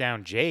hunt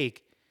down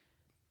Jake.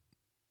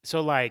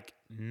 So, like,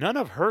 none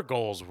of her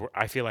goals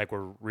I feel like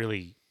were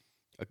really.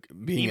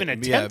 Even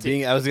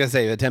attempted. I was gonna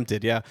say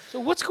attempted. Yeah. So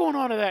what's going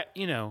on to that?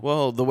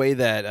 Well, the way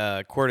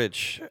that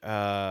Quaritch,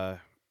 the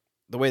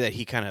way that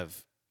he kind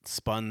of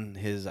spun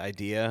his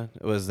idea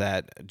was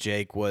that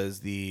Jake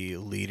was the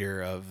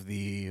leader of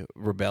the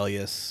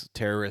rebellious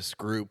terrorist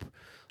group,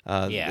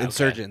 okay.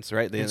 insurgents,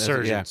 right? The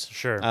Insurgents,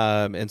 sure.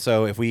 And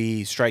so if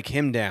we strike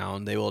him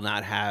down, they will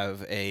not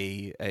have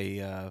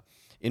a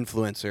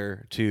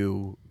influencer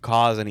to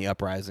cause any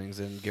uprisings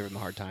and give him a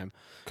hard time.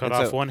 Cut and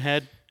off so- one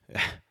head,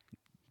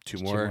 Two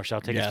two more more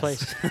shall take Yes.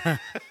 its place.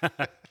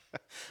 I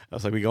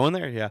was like, we going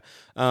there? Yeah.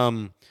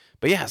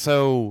 But yeah,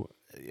 so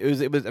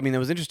it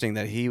was interesting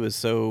that he was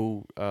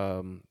so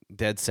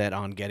dead set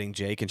on getting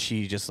Jake and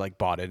she just like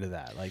bought into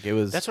that. Like it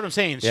was That's what I'm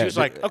saying. She yeah, was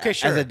like, okay,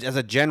 sure. As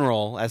a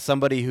general, as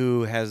somebody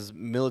who has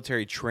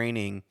military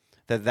training,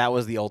 that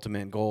was the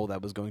ultimate goal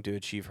that was going to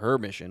achieve her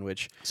mission,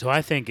 which So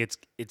I think it's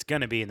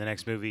going to be in the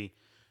next movie.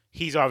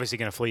 He's obviously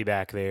going to flee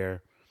back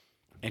there,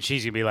 and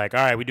she's going to be like,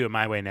 all right, we do it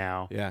my way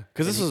now. yeah,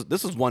 because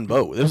this was one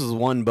boat. This was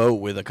one boat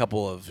with a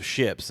couple of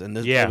ships, and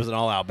Yeah. it was an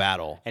all-out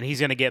battle. And he's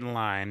going to get in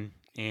line,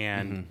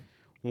 and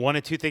Mm-hmm. one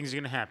of two things are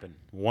going to happen.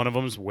 One of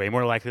them's way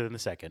more likely than the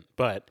second,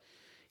 but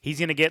he's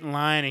going to get in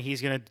line, and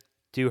he's going to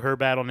do her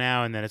battle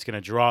now, and then it's going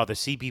to draw the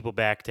sea people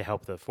back to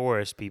help the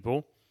forest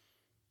people.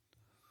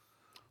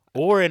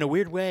 Or in a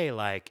weird way,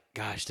 like,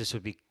 gosh, this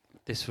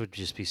would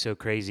just be so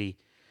crazy.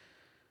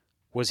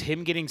 Was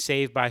him getting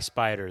saved by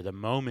Spider the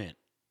moment?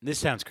 This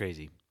sounds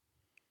crazy.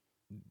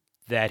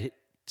 That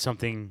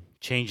something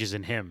changes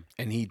in him.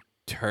 And he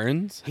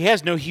turns. He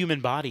has no human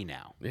body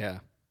now. Yeah,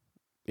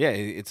 yeah.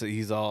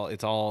 It's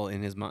all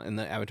in his in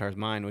the Avatar's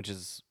mind, which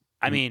is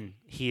I mean,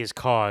 he has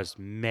caused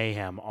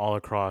mayhem all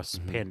across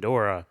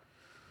Pandora.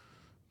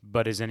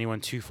 But is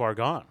anyone too far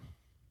gone?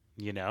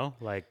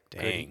 Like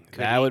dang.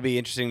 could That he- would be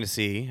interesting to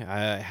see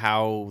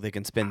how they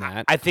can spin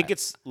that. I think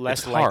it's less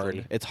it's hard.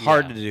 likely. It's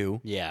hard Yeah. to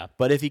do. Yeah.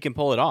 But if he can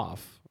pull it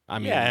off, I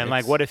mean, Yeah, and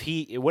like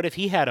it's- what if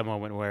he had a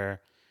moment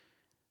where,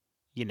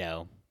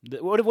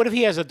 What if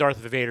he has a Darth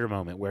Vader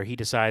moment where he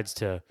decides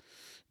to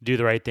do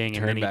the right thing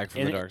and Turn then back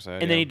from the dark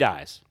side, and then he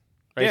dies,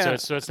 right? Yeah.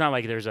 So it's not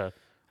like there's a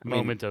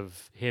moment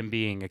of him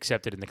being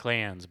accepted in the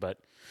clans, but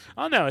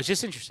oh no, it's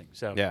just interesting.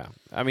 So Yeah,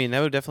 I mean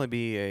that would definitely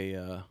be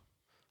it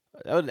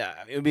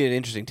would be an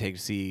interesting take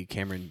to see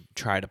Cameron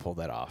try to pull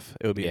that off.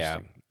 It would be Yeah.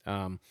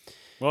 interesting.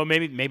 well,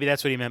 maybe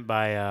that's what he meant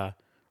by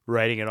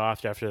writing it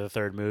off after the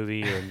third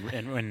movie,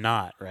 and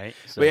not right.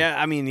 So, But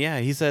yeah, I mean, yeah,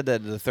 he said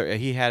that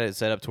he had it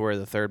set up to where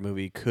the third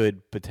movie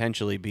could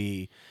potentially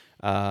be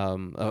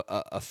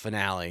a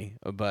finale,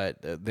 but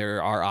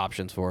there are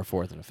options for a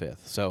fourth and a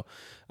fifth. So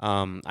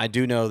I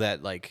do know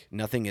that like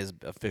nothing is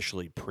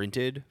officially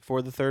printed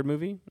for the third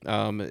movie,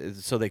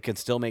 so they can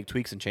still make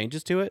tweaks and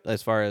changes to it.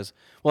 As far as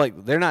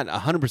like they're not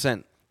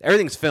 100%.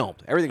 Everything's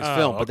filmed,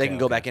 but they can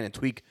go back in and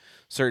tweak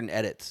certain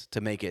edits to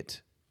make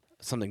it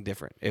something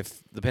different.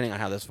 If depending on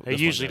how this it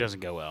usually doesn't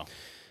go well.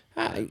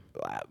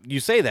 You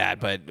say that,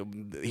 but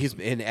he's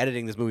been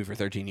editing this movie for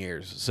 13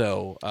 years,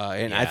 so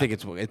and I Yeah. think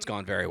it's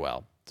gone very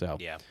well. So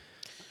Yeah,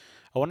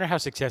 I wonder how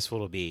successful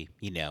it'll be.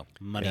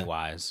 Money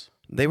wise.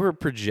 they were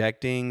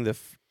projecting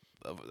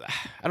I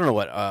don't know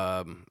what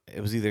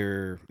it was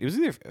either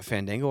a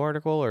Fandango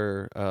article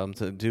or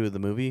to do with the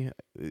movie.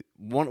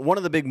 One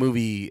of the big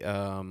movie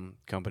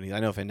companies. I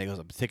know Fandango's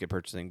a ticket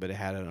purchasing, but it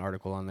had an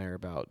article on there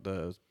about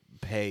the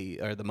pay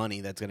or the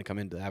money that's going to come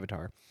into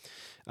Avatar.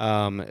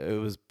 It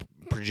was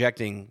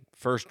projecting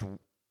first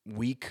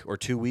week or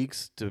 2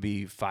 weeks to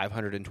be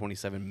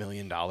 $527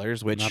 million,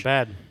 which Not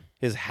bad.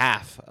 is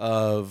half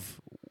of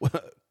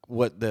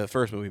what the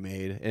first movie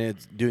made, and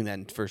it's doing that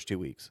in the first 2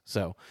 weeks.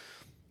 So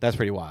that's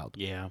pretty wild.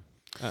 Yeah.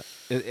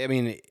 I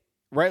mean,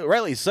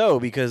 rightly so,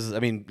 because I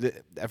mean,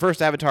 at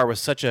first Avatar was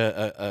such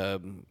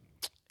an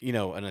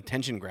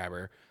attention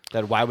grabber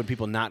that why would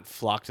people not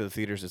flock to the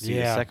theaters to see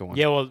the second one?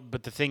 Yeah, well,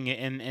 but the thing,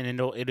 and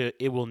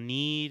it will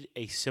need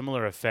a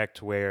similar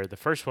effect where the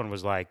first one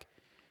was like,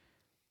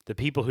 the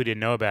people who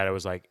didn't know about it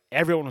was like,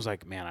 everyone was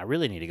like, man, I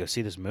really need to go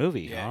see this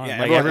movie. Yeah,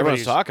 Like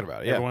everyone's talking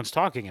about it. Yeah. Everyone's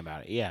talking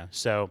about it. Yeah.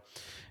 So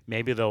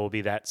maybe there will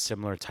be that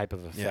similar type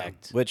of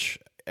effect. Which,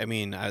 I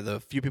mean,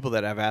 the few people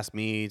that have asked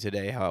me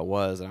today how it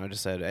was, and I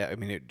just said, I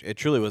mean, it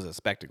truly was a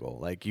spectacle.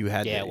 Like you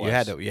had Yeah, to, it you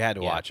had was. to, you had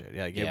to Yeah. watch it.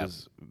 Like it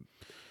was,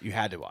 you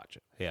had to watch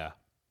it. Yeah.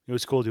 It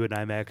was cool doing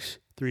IMAX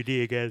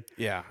 3D again.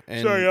 Yeah.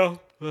 And Sorry, y'all.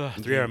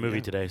 3-hour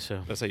movie today,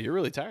 so. I say you're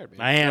really tired,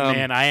 man. I am,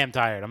 man. I am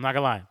tired. I'm not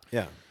going to lie.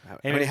 Yeah.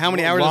 And it's How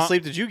many hours long- of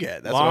sleep did you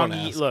get? That's what I long,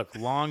 wanna ask. look,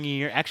 long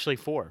year. Actually,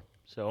 4.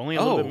 So only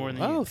a little bit more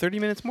than you. 30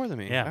 minutes more than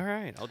me. Yeah. All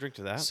right. I'll drink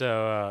to that.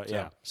 So,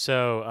 yeah.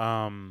 So,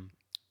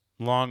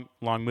 long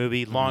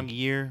movie, long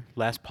year,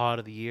 last pod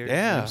of the year. You know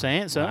what Yeah. I'm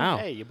saying? So, Wow.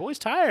 hey, your boy's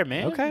tired,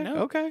 man. Okay. You know?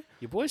 Okay.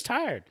 Your boy's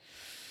tired.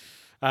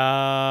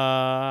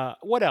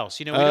 What else?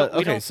 We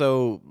don't.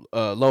 So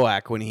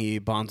Loak, when he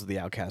bonds with the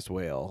outcast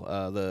whale,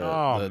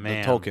 the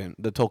man.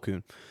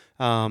 Tolkien.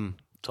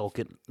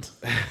 Tolkien.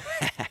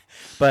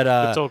 But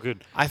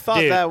Tolkien. I thought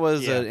Dude, that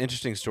was yeah. an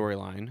interesting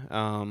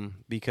storyline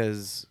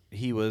because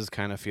he was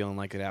kind of feeling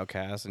like an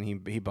outcast, and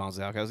he bonds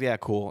with the outcast. Yeah,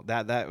 cool.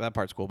 That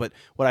part's cool. But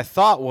what I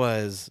thought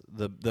was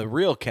the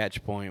real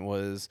catch point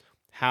was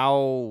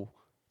how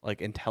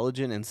like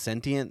intelligent and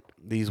sentient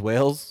these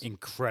whales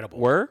Incredible.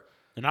 were.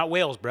 They're not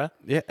whales, bruh.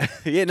 Yeah,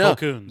 yeah, no.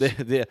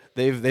 Tolkuns.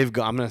 They've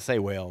gone. I'm gonna say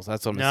whales.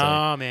 That's what I'm gonna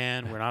say. No,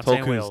 man. We're not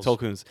saying whales.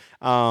 Tolkuns.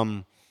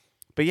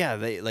 But yeah,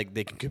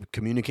 they can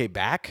communicate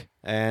back,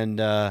 and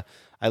I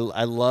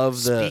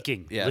love the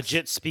Speaking. yes.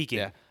 Legit speaking.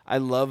 Yeah, I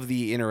love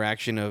the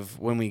interaction of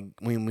when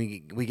we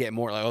get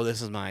more like, oh,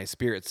 this is my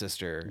spirit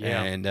sister,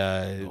 Yeah. and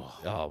I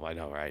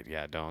know, right?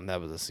 Yeah,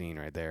 that was a scene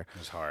right there. It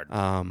was hard.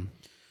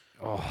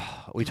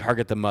 We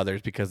target the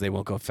mothers because they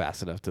won't go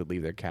fast enough to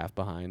leave their calf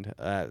behind.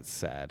 That's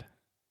sad.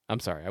 I'm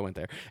sorry, I went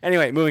there.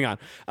 Anyway, moving on.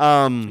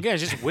 Again,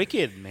 it's just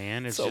wicked,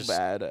 man. It's so just,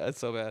 bad. It's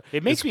so bad.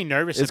 It makes me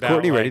nervous Is about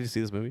Courtney like, ready to see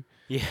this movie?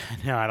 Yeah,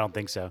 no, I don't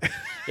think so.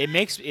 It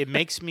makes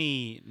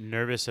me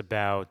nervous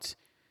about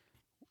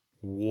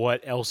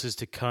what else is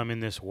to come in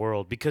this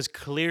world because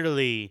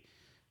clearly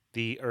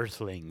the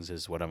Earthlings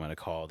is what I'm going to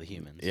call the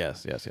humans.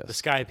 Yes. The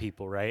Sky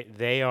People, right?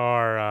 They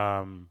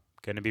are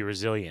going to be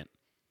resilient.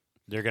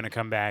 They're going to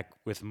come back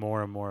with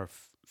more and more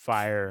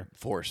fire,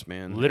 Force,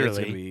 man. literally,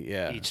 It's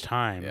gonna be, each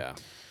time. Yeah.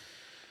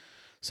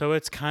 So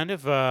it's kind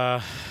of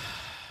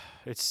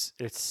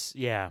it's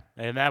yeah,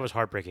 and that was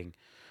heartbreaking.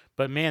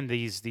 But man,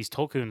 these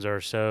Tolkuns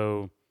are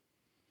so.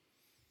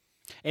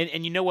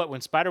 And you know what? When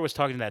Spider was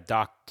talking to that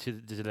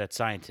that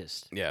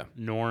scientist, Yeah.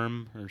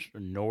 Norm or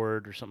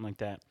Nord or something like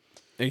that.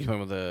 Are you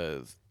talking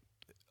about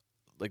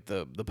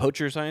the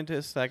poacher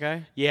scientist, that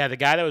guy? Yeah, the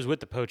guy that was with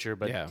the poacher,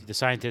 but Yeah. the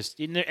scientist.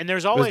 And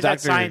there's always that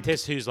Dr.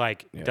 scientist who's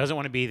like Yeah. doesn't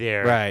want to be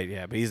there. Right,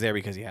 yeah, but he's there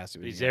because he has to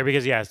be. He's there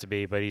because he has to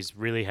be, but he's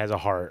really has a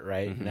heart,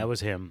 right? Mm-hmm. And that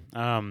was him.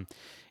 And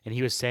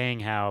he was saying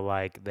how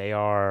like they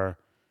are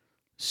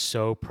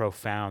so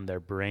profound, their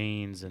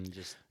brains and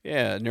just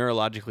Yeah,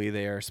 neurologically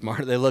they are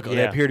smart. They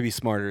Yeah. appear to be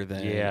smarter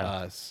than Yeah.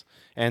 us.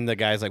 And the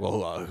guy's like,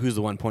 "Well, who's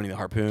the one pointing the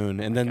harpoon?"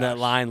 And then that gosh.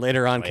 line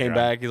later on came on.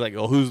 back. He's like,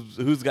 "Well,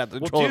 who's got the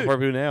control of the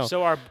harpoon now?"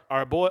 So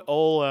our boy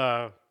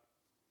old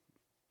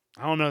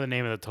I don't know the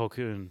name of the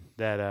Tolkien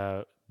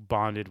that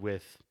bonded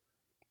with,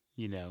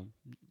 Yeah.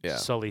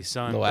 Sully's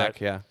son. Loak,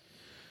 yeah.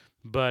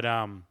 But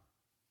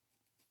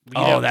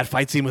that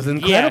fight scene was Yeah,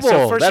 incredible.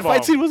 so first That of all,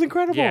 fight scene was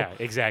incredible. Yeah,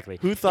 exactly.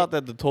 Who thought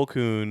that the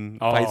Tolkien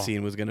Oh. fight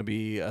scene was going to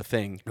be a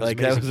thing? It was Like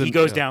amazing. that was He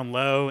goes down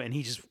low and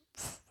he just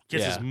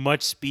gets Yeah. as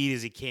much speed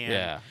as he can.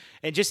 Yeah.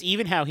 And just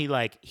even how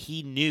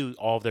he knew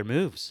all of their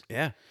moves.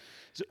 Yeah.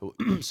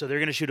 So they're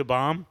gonna shoot a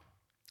bomb.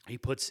 He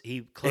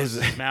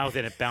closes his mouth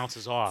and it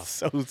bounces off.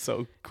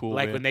 So cool.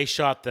 Like man. when they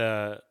shot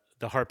the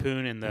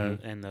harpoon and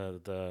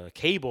the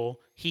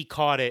cable, he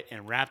caught it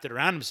and wrapped it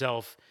around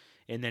himself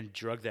and then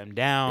drug them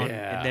down.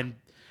 Yeah. And then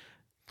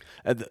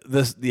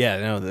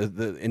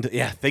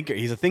thinker.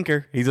 He's a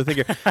thinker.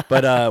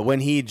 But when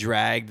he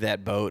dragged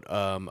that boat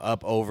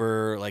up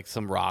over like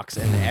some rocks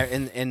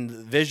and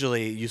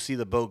visually you see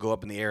the boat go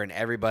up in the air and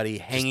everybody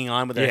hanging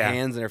on with their Yeah.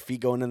 hands and their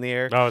feet going in the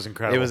air. that was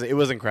incredible. It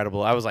was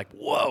incredible. I was like,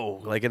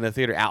 whoa, like in the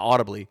theater,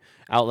 audibly,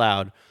 out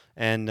loud.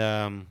 And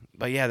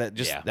but yeah,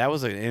 that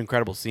was an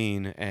incredible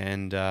scene.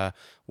 And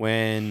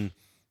when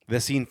the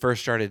scene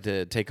first started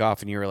to take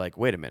off, and you were like,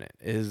 "Wait a minute,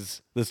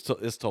 is this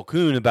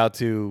Tolkien about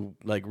to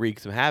like wreak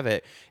some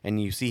havoc?" And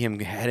you see him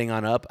heading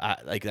on up,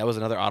 like that was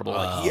another audible.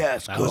 Like,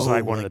 yes, that was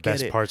like one of the get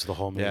best it. parts of the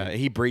whole movie. Yeah,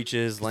 he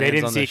breaches, lands They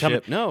didn't on see the it coming.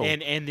 ship. No,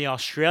 and the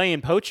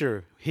Australian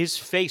poacher, his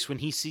face when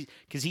he sees,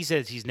 because he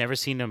says he's never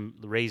seen him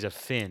raise a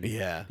fin.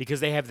 Yeah. because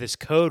they have this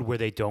code where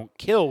they don't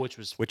kill, which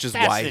is which is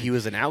why fascinating. he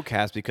was an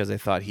outcast because they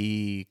thought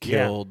he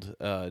killed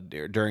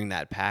during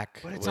that pack.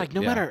 But it's like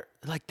no matter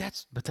like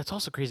that's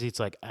also crazy. It's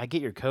like I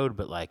get your code,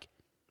 but like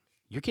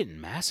you're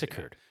getting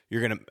massacred.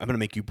 I'm gonna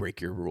make you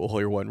break your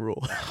one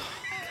rule.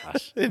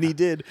 Gosh. And he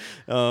did.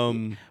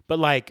 But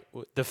like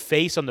the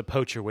face on the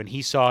poacher when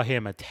he saw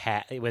him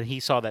attack, when he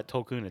saw that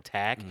Tolkien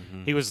attack,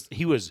 he was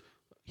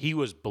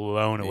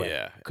blown away.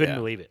 Yeah, Couldn't yeah.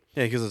 believe it.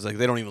 Yeah, because it's like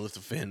they don't even lift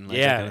a fin. Like,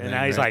 Yeah, that kind of and thing,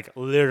 now he's right? like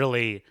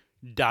literally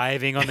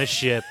diving on the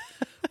ship,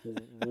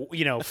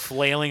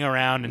 flailing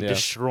around and Yeah.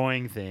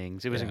 destroying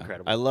things. It was Yeah.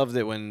 incredible. I loved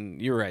it when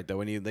you're right though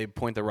when they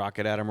point the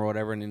rocket at him or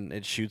whatever and then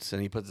it shoots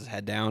and he puts his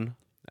head down.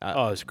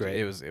 It's great.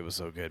 It was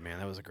so good, man.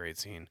 That was a great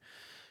scene.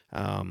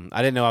 I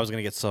didn't know I was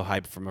gonna get so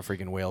hyped from a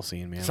freaking whale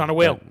scene, man. It's not a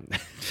whale.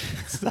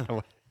 It's not a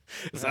whale.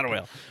 It's not a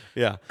whale.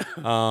 Yeah,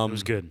 It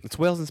was good. It's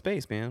whales in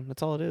space, man.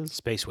 That's all it is.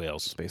 Space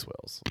whales. Space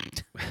whales.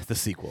 The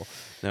sequel.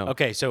 No.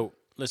 Okay, so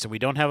listen, we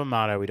don't have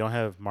Amato, we don't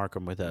have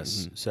Markham with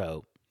us,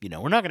 so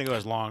we're not going to go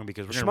as long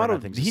because we're going to run out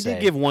of things to he say.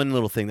 did give one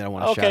little thing that I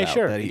want to Okay, shout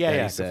sure. out that he, Yeah, that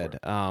yeah, he go said.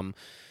 for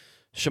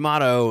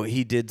Shamato,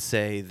 he did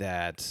say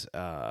that.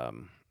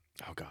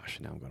 Oh gosh,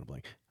 now I'm going to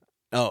blank.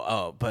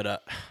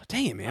 But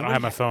dang it, man! I don't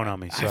have my phone on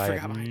me, so I forgot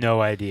have my- no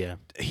idea.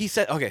 He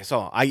said, okay,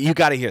 so you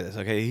got to hear this.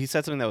 Okay, he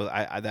said something that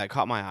was that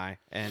caught my eye,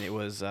 and it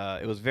was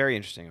very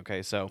interesting.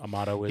 Okay, so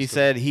Amato was he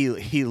said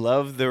he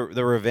loved the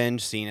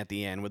revenge scene at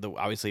the end with the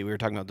obviously we were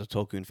talking about the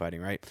Tolkien fighting,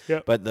 right?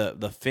 Yep. But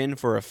the fin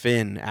for a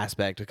fin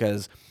aspect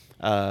because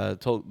the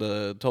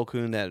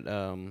Tolkien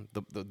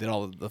that did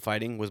all the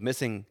fighting was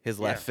missing his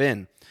left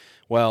fin.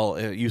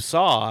 Well, you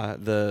saw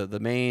the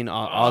main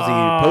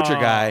Aussie poacher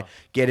guy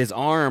get his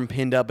arm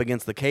pinned up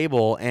against the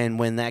cable, and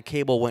when that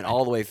cable went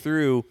all the way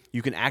through,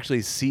 you can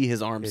actually see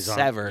his arm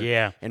sever,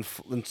 and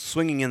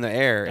swinging in the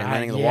air and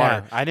landing in the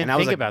water. I didn't and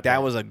think was about that.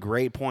 that. was a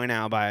great point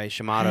out by I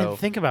Shamato. didn't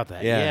think about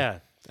that. Yeah.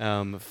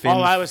 Yeah. Fin,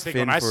 All I was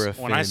thinking fin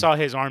when I saw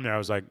his arm there, I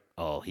was like,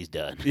 "Oh, he's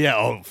done." yeah,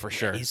 oh for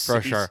sure,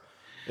 for sure.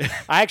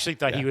 I actually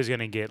thought he was going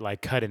to get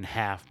like cut in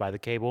half by the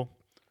cable,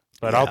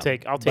 but I'll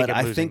take But him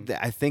I losing.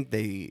 think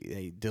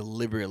they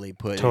deliberately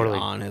put Totally.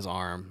 it on his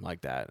arm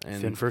like that.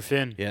 And fin for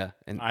fin, yeah,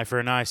 and eye for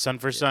an eye, sun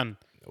for sun,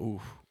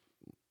 oof.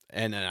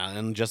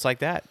 And just like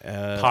that,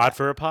 pod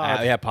for a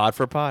pod. yeah, pod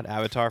for pod,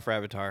 avatar for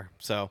avatar.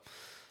 So,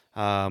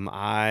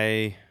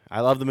 I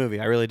love the movie.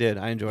 I really did.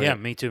 I enjoyed Yeah, it.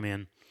 me too,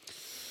 man.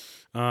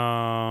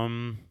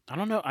 I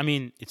don't know. I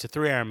mean, it's a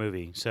 3-hour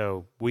movie,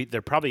 so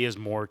there probably is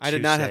more. I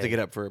did not have to get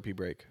up for a pee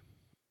break.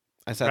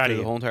 I sat Proud through of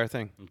the you. whole entire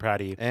thing, I'm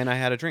proud of you. and I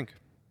had a drink.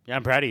 Yeah,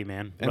 I'm proud of you,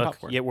 man. And Look,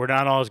 popcorn. yeah, we're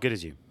not all as good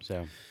as you.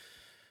 So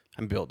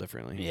I'm built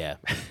differently. yeah,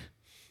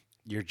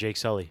 you're Jake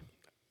Sully.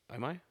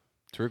 Am I?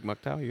 Taruk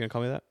Mukhtar? You gonna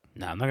call me that?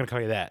 No, I'm not gonna call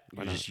you that.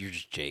 Why You're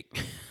just Jake.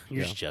 You're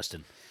Yeah. just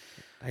Justin.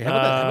 Hey, how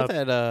about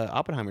that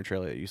Oppenheimer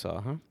trailer that you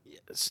saw? Huh?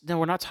 No,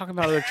 we're not talking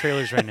about other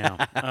trailers right now.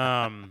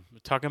 We're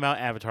talking about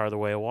Avatar: The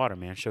Way of Water,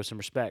 man. Show some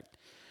respect.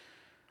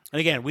 And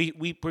again, we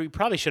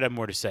probably should have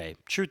more to say.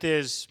 Truth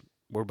is,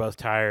 we're both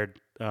tired.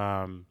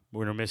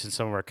 We're missing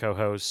some of our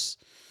co-hosts.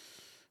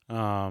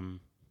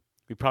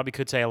 We probably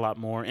could say a lot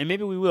more, and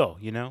maybe we will.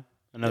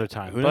 Another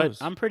time. who But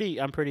knows? I'm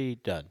pretty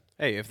done.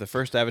 Hey, if the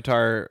first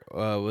Avatar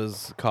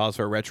was cause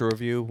for a retro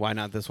review, why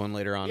not this one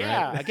later on?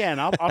 Yeah. Right? Again,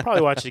 I'll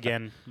probably watch it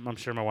again. I'm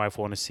sure my wife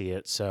will want to see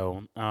it.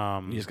 So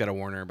You just got to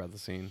warn her about the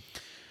scene.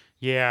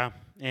 yeah,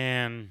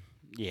 and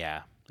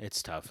yeah,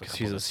 it's tough.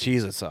 She's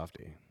a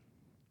softie.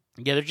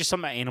 Yeah, they're just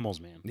some animals,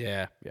 man.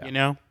 Yeah,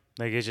 yeah.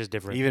 Like it's just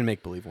different. Even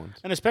make believe ones.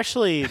 And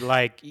especially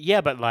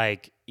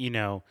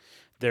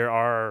there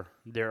are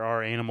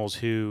animals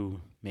who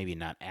maybe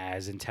not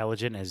as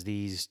intelligent as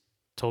these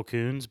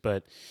Tolkiens,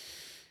 but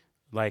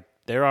Like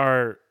there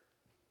are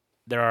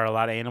a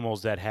lot of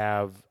animals that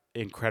have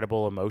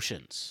incredible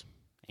emotions,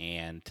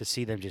 and to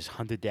see them just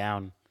hunted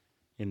down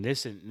in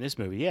this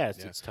movie,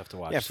 it's tough to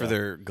watch. Yeah, for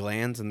their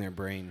glands in their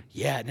brain.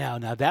 Yeah,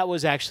 now that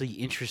was actually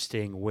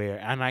interesting.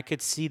 And I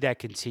could see that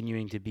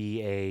continuing to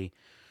be a.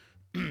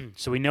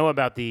 So we know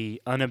about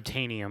the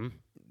unobtainium,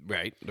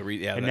 Right.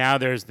 and now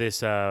there's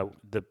this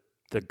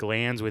the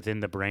glands within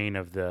the brain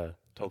of the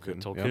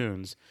Tulkuns.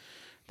 Yep.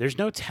 There's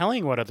no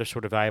telling what other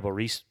sort of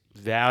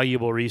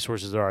valuable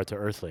resources there are to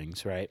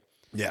Earthlings, right?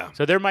 Yeah.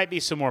 So there might be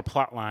some more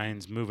plot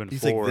lines moving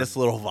forward. Like, this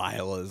little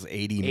vial is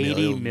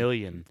 80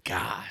 million.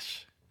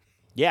 Gosh.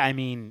 Yeah, I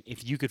mean,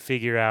 if you could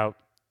figure out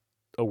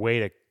a way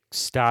to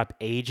stop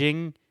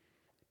aging,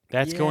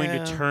 that's going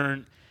to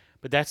turn.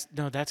 But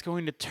that's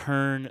going to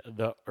turn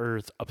the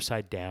Earth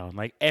upside down.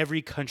 Like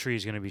every country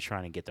is going to be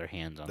trying to get their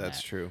hands on that.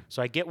 That's true.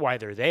 So I get why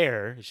they're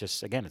there. It's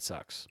just, again, it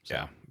sucks. So.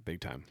 Yeah,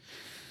 big time.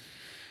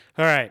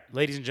 All right,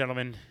 ladies and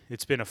gentlemen,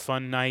 it's been a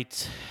fun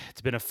night.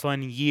 It's been a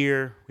fun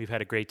year. We've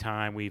had a great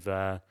time. We've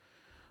had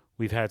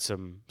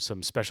some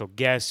special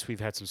guests. We've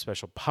had some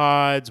special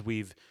pods.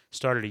 We've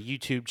started a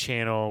YouTube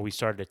channel. We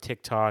started a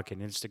TikTok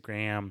and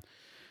Instagram.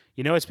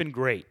 It's been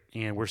great,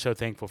 and we're so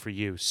thankful for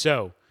you.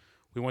 So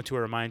we want to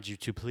remind you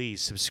to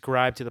please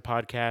subscribe to the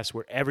podcast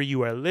wherever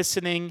you are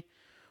listening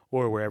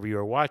or wherever you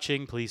are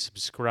watching. Please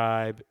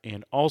subscribe,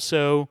 and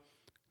also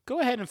go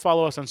ahead and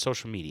follow us on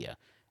social media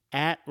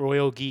at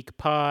Royal Geek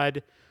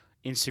Pod,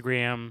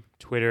 Instagram,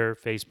 Twitter,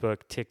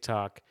 Facebook,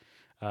 TikTok.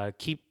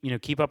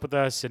 Keep up with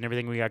us and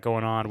everything we got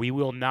going on. We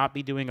will not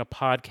be doing a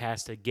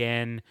podcast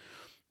again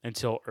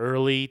until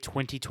early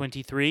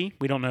 2023.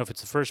 We don't know if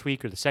it's the first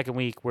week or the second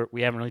week.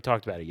 We haven't really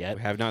talked about it yet.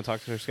 We have not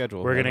talked to their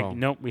schedule.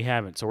 Nope, we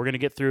haven't. So we're gonna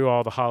get through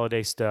all the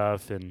holiday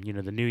stuff and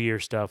the New Year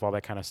stuff, all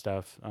that kind of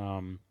stuff.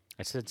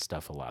 I said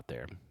stuff a lot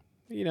there.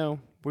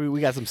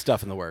 We got some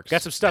stuff in the works.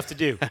 Got some stuff to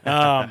do.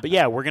 But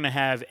yeah, we're gonna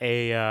have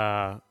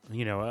a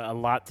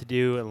lot to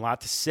do and a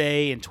lot to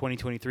say in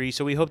 2023.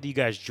 So we hope that you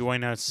guys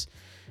join us.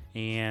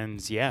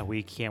 And yeah,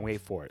 we can't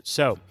wait for it.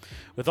 So,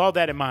 with all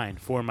that in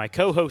mind, for my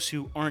co-hosts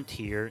who aren't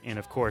here, and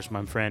of course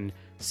my friend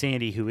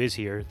Sandy who is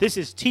here, this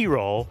is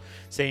T-Roll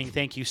saying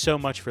thank you so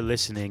much for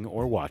listening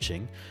or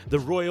watching the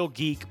Royal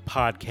Geek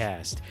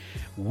Podcast.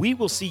 We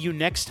will see you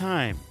next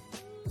time,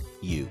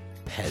 you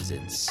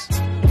peasants.